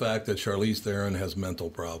calling the fact that Charlize Theron has mental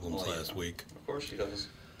problems last week. Of course she does.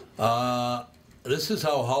 This is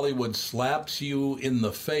how Hollywood slaps you in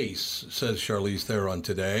the face, says Charlize Theron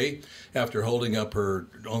today, after holding up her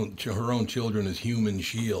own children as human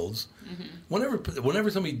shields. Whenever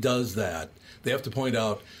somebody does that, they have to point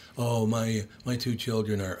out, oh, my two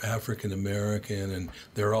children are African American, and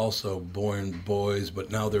they're also born boys,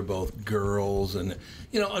 but now they're both girls, and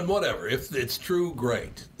and whatever. If it's true,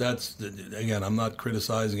 great. Again, I'm not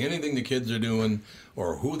criticizing anything the kids are doing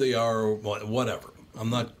or who they are, or whatever. I'm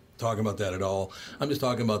not talking about that at all. I'm just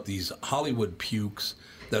talking about these Hollywood pukes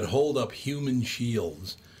that hold up human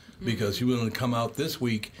shields, because she was going to come out this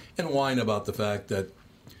week and whine about the fact that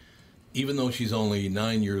even though she's only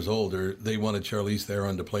 9 years older, they wanted Charlize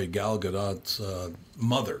Theron to play Gal Gadot's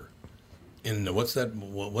mother. What's that?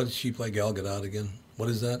 What did she play Gal Gadot again? What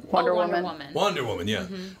is that? Wonder Woman. Wonder Woman, yeah.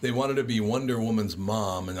 They wanted to be Wonder Woman's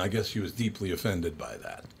mom, and I guess she was deeply offended by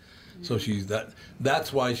that. So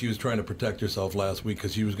that's why she was trying to protect herself last week,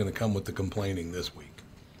 because she was going to come with the complaining this week.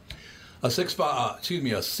 A sick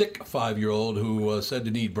 5-year-old who was said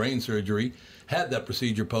to need brain surgery had that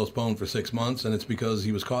procedure postponed for 6 months, and it's because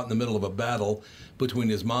he was caught in the middle of a battle between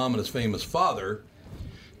his mom and his famous father.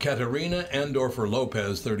 Katerina Andorfer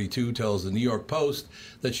Lopez, 32, tells the New York Post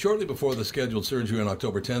that shortly before the scheduled surgery on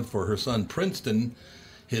October 10th for her son Princeton,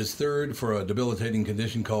 his third for a debilitating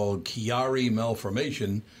condition called Chiari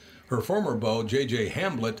malformation, her former beau, J.J.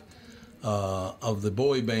 Hamblett, of the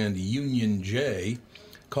boy band Union J,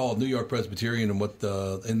 called New York Presbyterian, and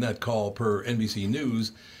in that call, per NBC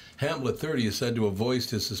News, Hamblett, 30, is said to have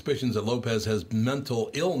voiced his suspicions that Lopez has mental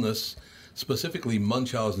illness, specifically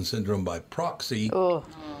Munchausen syndrome by proxy,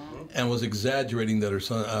 and was exaggerating that their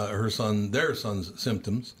son's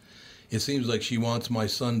symptoms. It seems like she wants my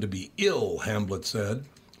son to be ill, Hamblett said,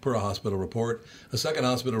 per a hospital report. A second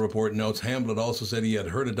hospital report notes Hamblett also said he had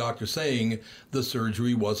heard a doctor saying the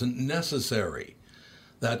surgery wasn't necessary.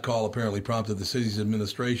 That call apparently prompted the city's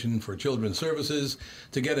Administration for Children's Services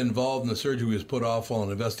to get involved, and the surgery was put off while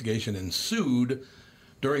an investigation ensued.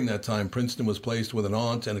 During that time, Princeton was placed with an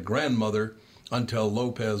aunt and a grandmother until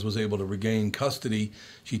Lopez was able to regain custody,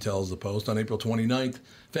 she tells the Post. On April 29th,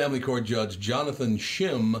 family court judge Jonathan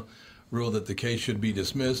Shim ruled that the case should be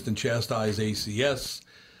dismissed and chastised ACS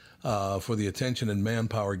for the attention and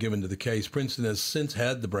manpower given to the case. Princeton has since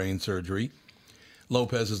had the brain surgery.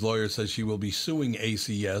 Lopez's lawyer says she will be suing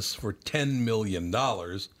ACS for $10 million. I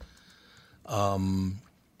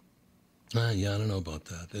don't know about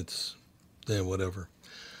that. It's whatever.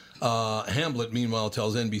 Hamblett, meanwhile,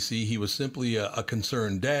 tells NBC he was simply a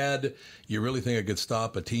concerned dad. You really think I could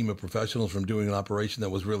stop a team of professionals from doing an operation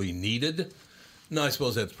that was really needed? No, I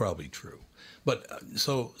suppose that's probably true. But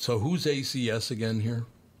so who's ACS again here?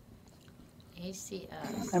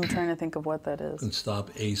 ACS. I'm trying to think of what that is. And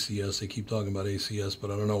stop ACS. They keep talking about ACS,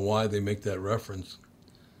 but I don't know why they make that reference.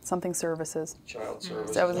 Something services. Child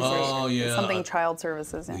services. That was yeah. Something child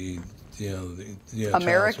services. Yeah.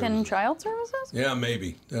 American Child Services? Yeah,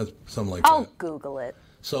 maybe. That's something like I'll that. Google it.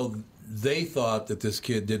 So they thought that this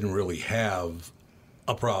kid didn't really have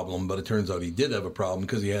a problem, but it turns out he did have a problem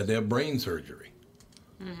because he had to have brain surgery.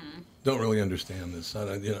 Don't really understand this.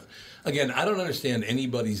 Again, I don't understand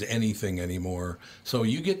anybody's anything anymore. So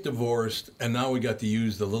you get divorced, and now we got to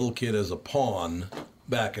use the little kid as a pawn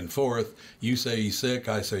back and forth. You say he's sick,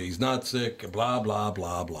 I say he's not sick, blah, blah,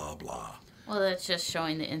 blah, blah, blah. Well, that's just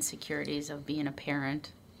showing the insecurities of being a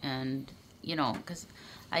parent. And, because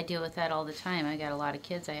I deal with that all the time. I got a lot of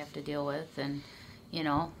kids I have to deal with. And,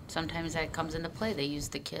 sometimes that comes into play. They use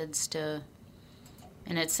the kids to,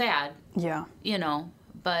 and it's sad. Yeah.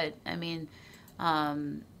 But, I mean, I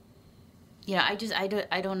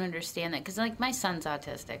don't understand that. Because, like, my son's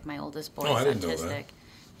autistic. My oldest boy is I didn't autistic. know that.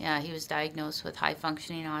 Yeah, he was diagnosed with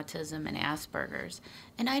high-functioning autism and Asperger's.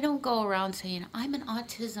 And I don't go around saying, I'm an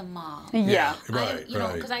autism mom. Yeah. Right,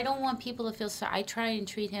 because I don't want people to feel sorry. I try and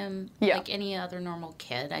treat him like any other normal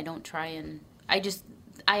kid. I don't try and... I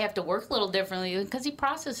have to work a little differently because he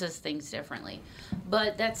processes things differently.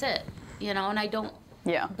 But that's it, and I don't...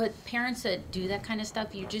 Yeah. But parents that do that kind of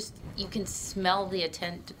stuff, you can smell the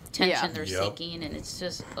attention they're seeking, and it's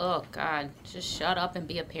just, oh, God, just shut up and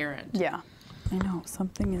be a parent. Yeah. I know,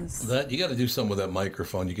 something is... You got to do something with that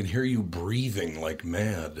microphone. You can hear you breathing like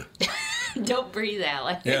mad. Don't breathe,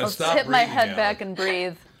 Alex. Yeah, stop hit breathing, my head Alex. back and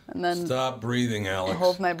breathe. And then Stop breathing, Alex.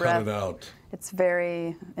 Hold my breath. Cut it out. It's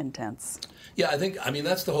very intense. Yeah,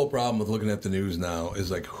 that's the whole problem with looking at the news now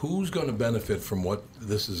is like, who's going to benefit from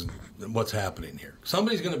what's happening here?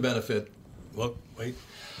 Somebody's going to benefit. Well, wait.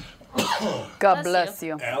 God bless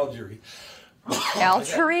you. Allergy.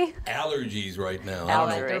 Algery? Allergies right now. I Oh, don't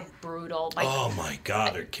know. they're brutal. Oh my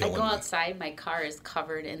God, they're killing I go me. outside, my car is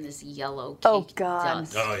covered in this yellow God.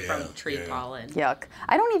 dust from tree pollen. Yuck.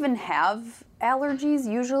 I don't even have allergies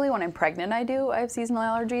usually. When I'm pregnant, I have seasonal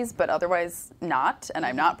allergies, but otherwise not. And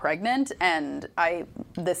I'm not pregnant. And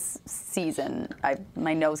this season,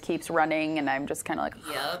 my nose keeps running, and I'm just kind of like,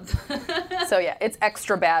 yep. So yeah, it's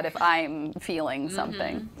extra bad if I'm feeling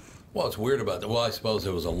something. Well, it's weird about that. Well, I suppose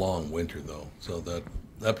it was a long winter, though, so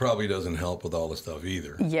that probably doesn't help with all the stuff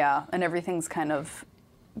either. Yeah, and everything's kind of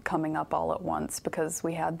coming up all at once because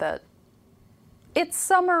we had that. It's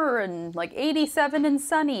summer and like 87 and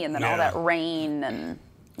sunny, and then all that rain and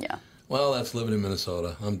yeah. Well, that's living in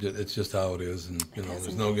Minnesota. It's just how it is, and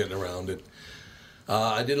there's no getting around it.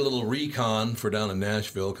 I did a little recon for down in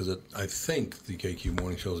Nashville because I think the KQ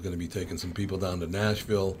Morning Show is going to be taking some people down to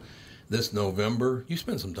Nashville this November. You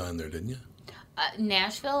spent some time there, didn't you?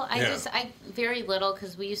 Nashville, I very little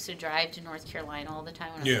because we used to drive to North Carolina all the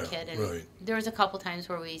time when I was a kid. And there was a couple times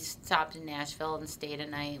where we stopped in Nashville and stayed a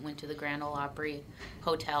night, went to the Grand Ole Opry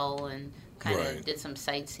Hotel and kind of did some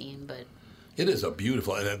sightseeing. But it is a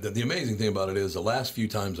beautiful, and the amazing thing about it is the last few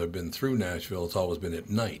times I've been through Nashville, it's always been at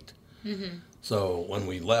night. Mm-hmm. So when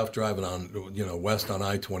we left driving on, west on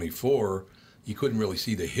I-24, you couldn't really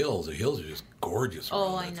see the hills. The hills are just gorgeous.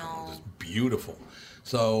 Oh, I know. Just beautiful.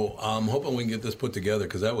 So I'm hoping we can get this put together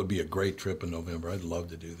because that would be a great trip in November. I'd love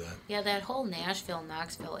to do that. Yeah, that whole Nashville,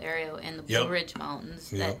 Knoxville area and the Blue Ridge Mountains,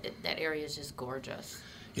 that area is just gorgeous.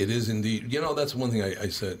 It is indeed. That's one thing I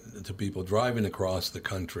said to people driving across the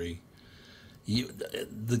country.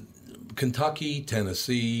 The Kentucky,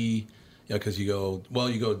 Tennessee, because you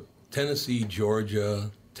go Tennessee, Georgia,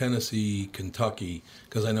 Tennessee, Kentucky,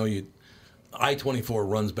 because I know I-24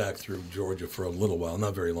 runs back through Georgia for a little while,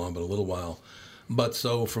 not very long, but a little while. But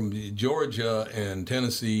so from Georgia and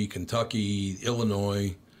Tennessee, Kentucky,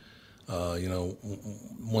 Illinois,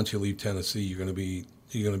 once you leave Tennessee, you're going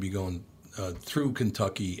to be going through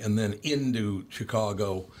Kentucky and then into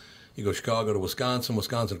Chicago. You go Chicago to Wisconsin,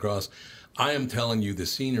 Wisconsin across. I am telling you, the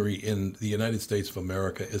scenery in the United States of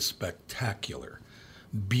America is spectacular.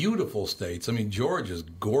 Beautiful states. I mean, Georgia's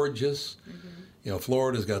gorgeous. Mm-hmm.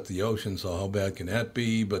 Florida's got the ocean, so how bad can that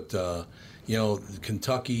be? But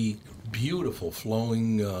Kentucky, beautiful,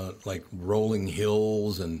 flowing, like rolling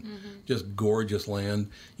hills and just gorgeous land.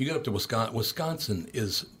 You get up to Wisconsin. Wisconsin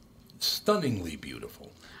is stunningly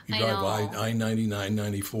beautiful. You drive I-99,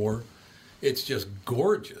 94. It's just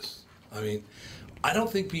gorgeous. I mean, I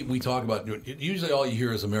don't think we talk about it. Usually all you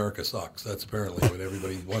hear is America sucks. That's apparently what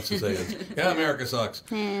everybody wants to say is, yeah, America sucks.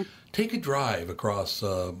 Take a drive across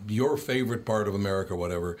your favorite part of America,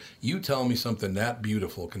 whatever. You tell me something that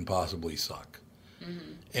beautiful can possibly suck.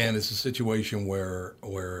 Mm-hmm. And it's a situation where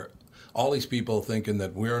all these people thinking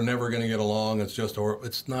that we're never going to get along,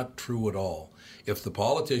 it's not true at all. If the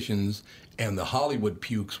politicians and the Hollywood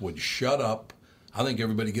pukes would shut up, I think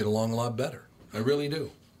everybody get along a lot better. I really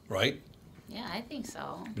do. Right? Yeah, I think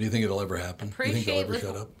so. Do you think it'll ever happen? Appreciate do you think they'll ever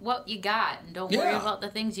shut up? What you got, and don't worry about the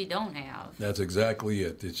things you don't have. That's exactly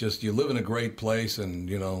it. It's just you live in a great place, and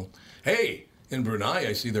hey, in Brunei,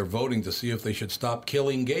 I see they're voting to see if they should stop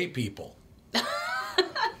killing gay people.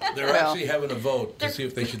 They're actually having a vote to see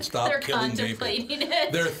if they should stop killing gay people.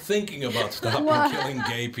 They're thinking about stopping killing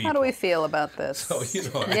gay people. How do we feel about this? So,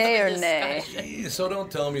 yay or nay? So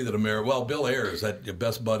don't tell me that Bill Ayers, that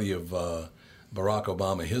best buddy of Barack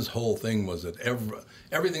Obama, his whole thing was that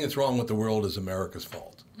everything that's wrong with the world is America's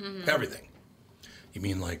fault. Mm-hmm. Everything. You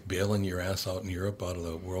mean like bailing your ass out in Europe out of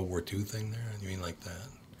the World War II thing there? You mean like that?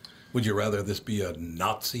 Would you rather this be a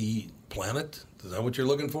Nazi planet? Is that what you're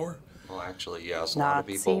looking for? Well, actually, yes. A lot of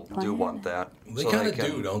people do want that. They kind of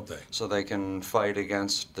do, don't they? So they can fight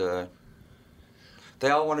against the... They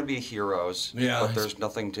all want to be heroes, but there's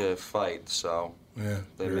nothing to fight, so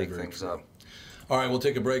they make things up. All right, we'll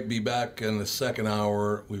take a break. Be back in the second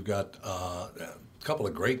hour. We've got a couple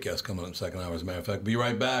of great guests coming up in the second hour, as a matter of fact. Be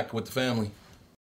right back with the family.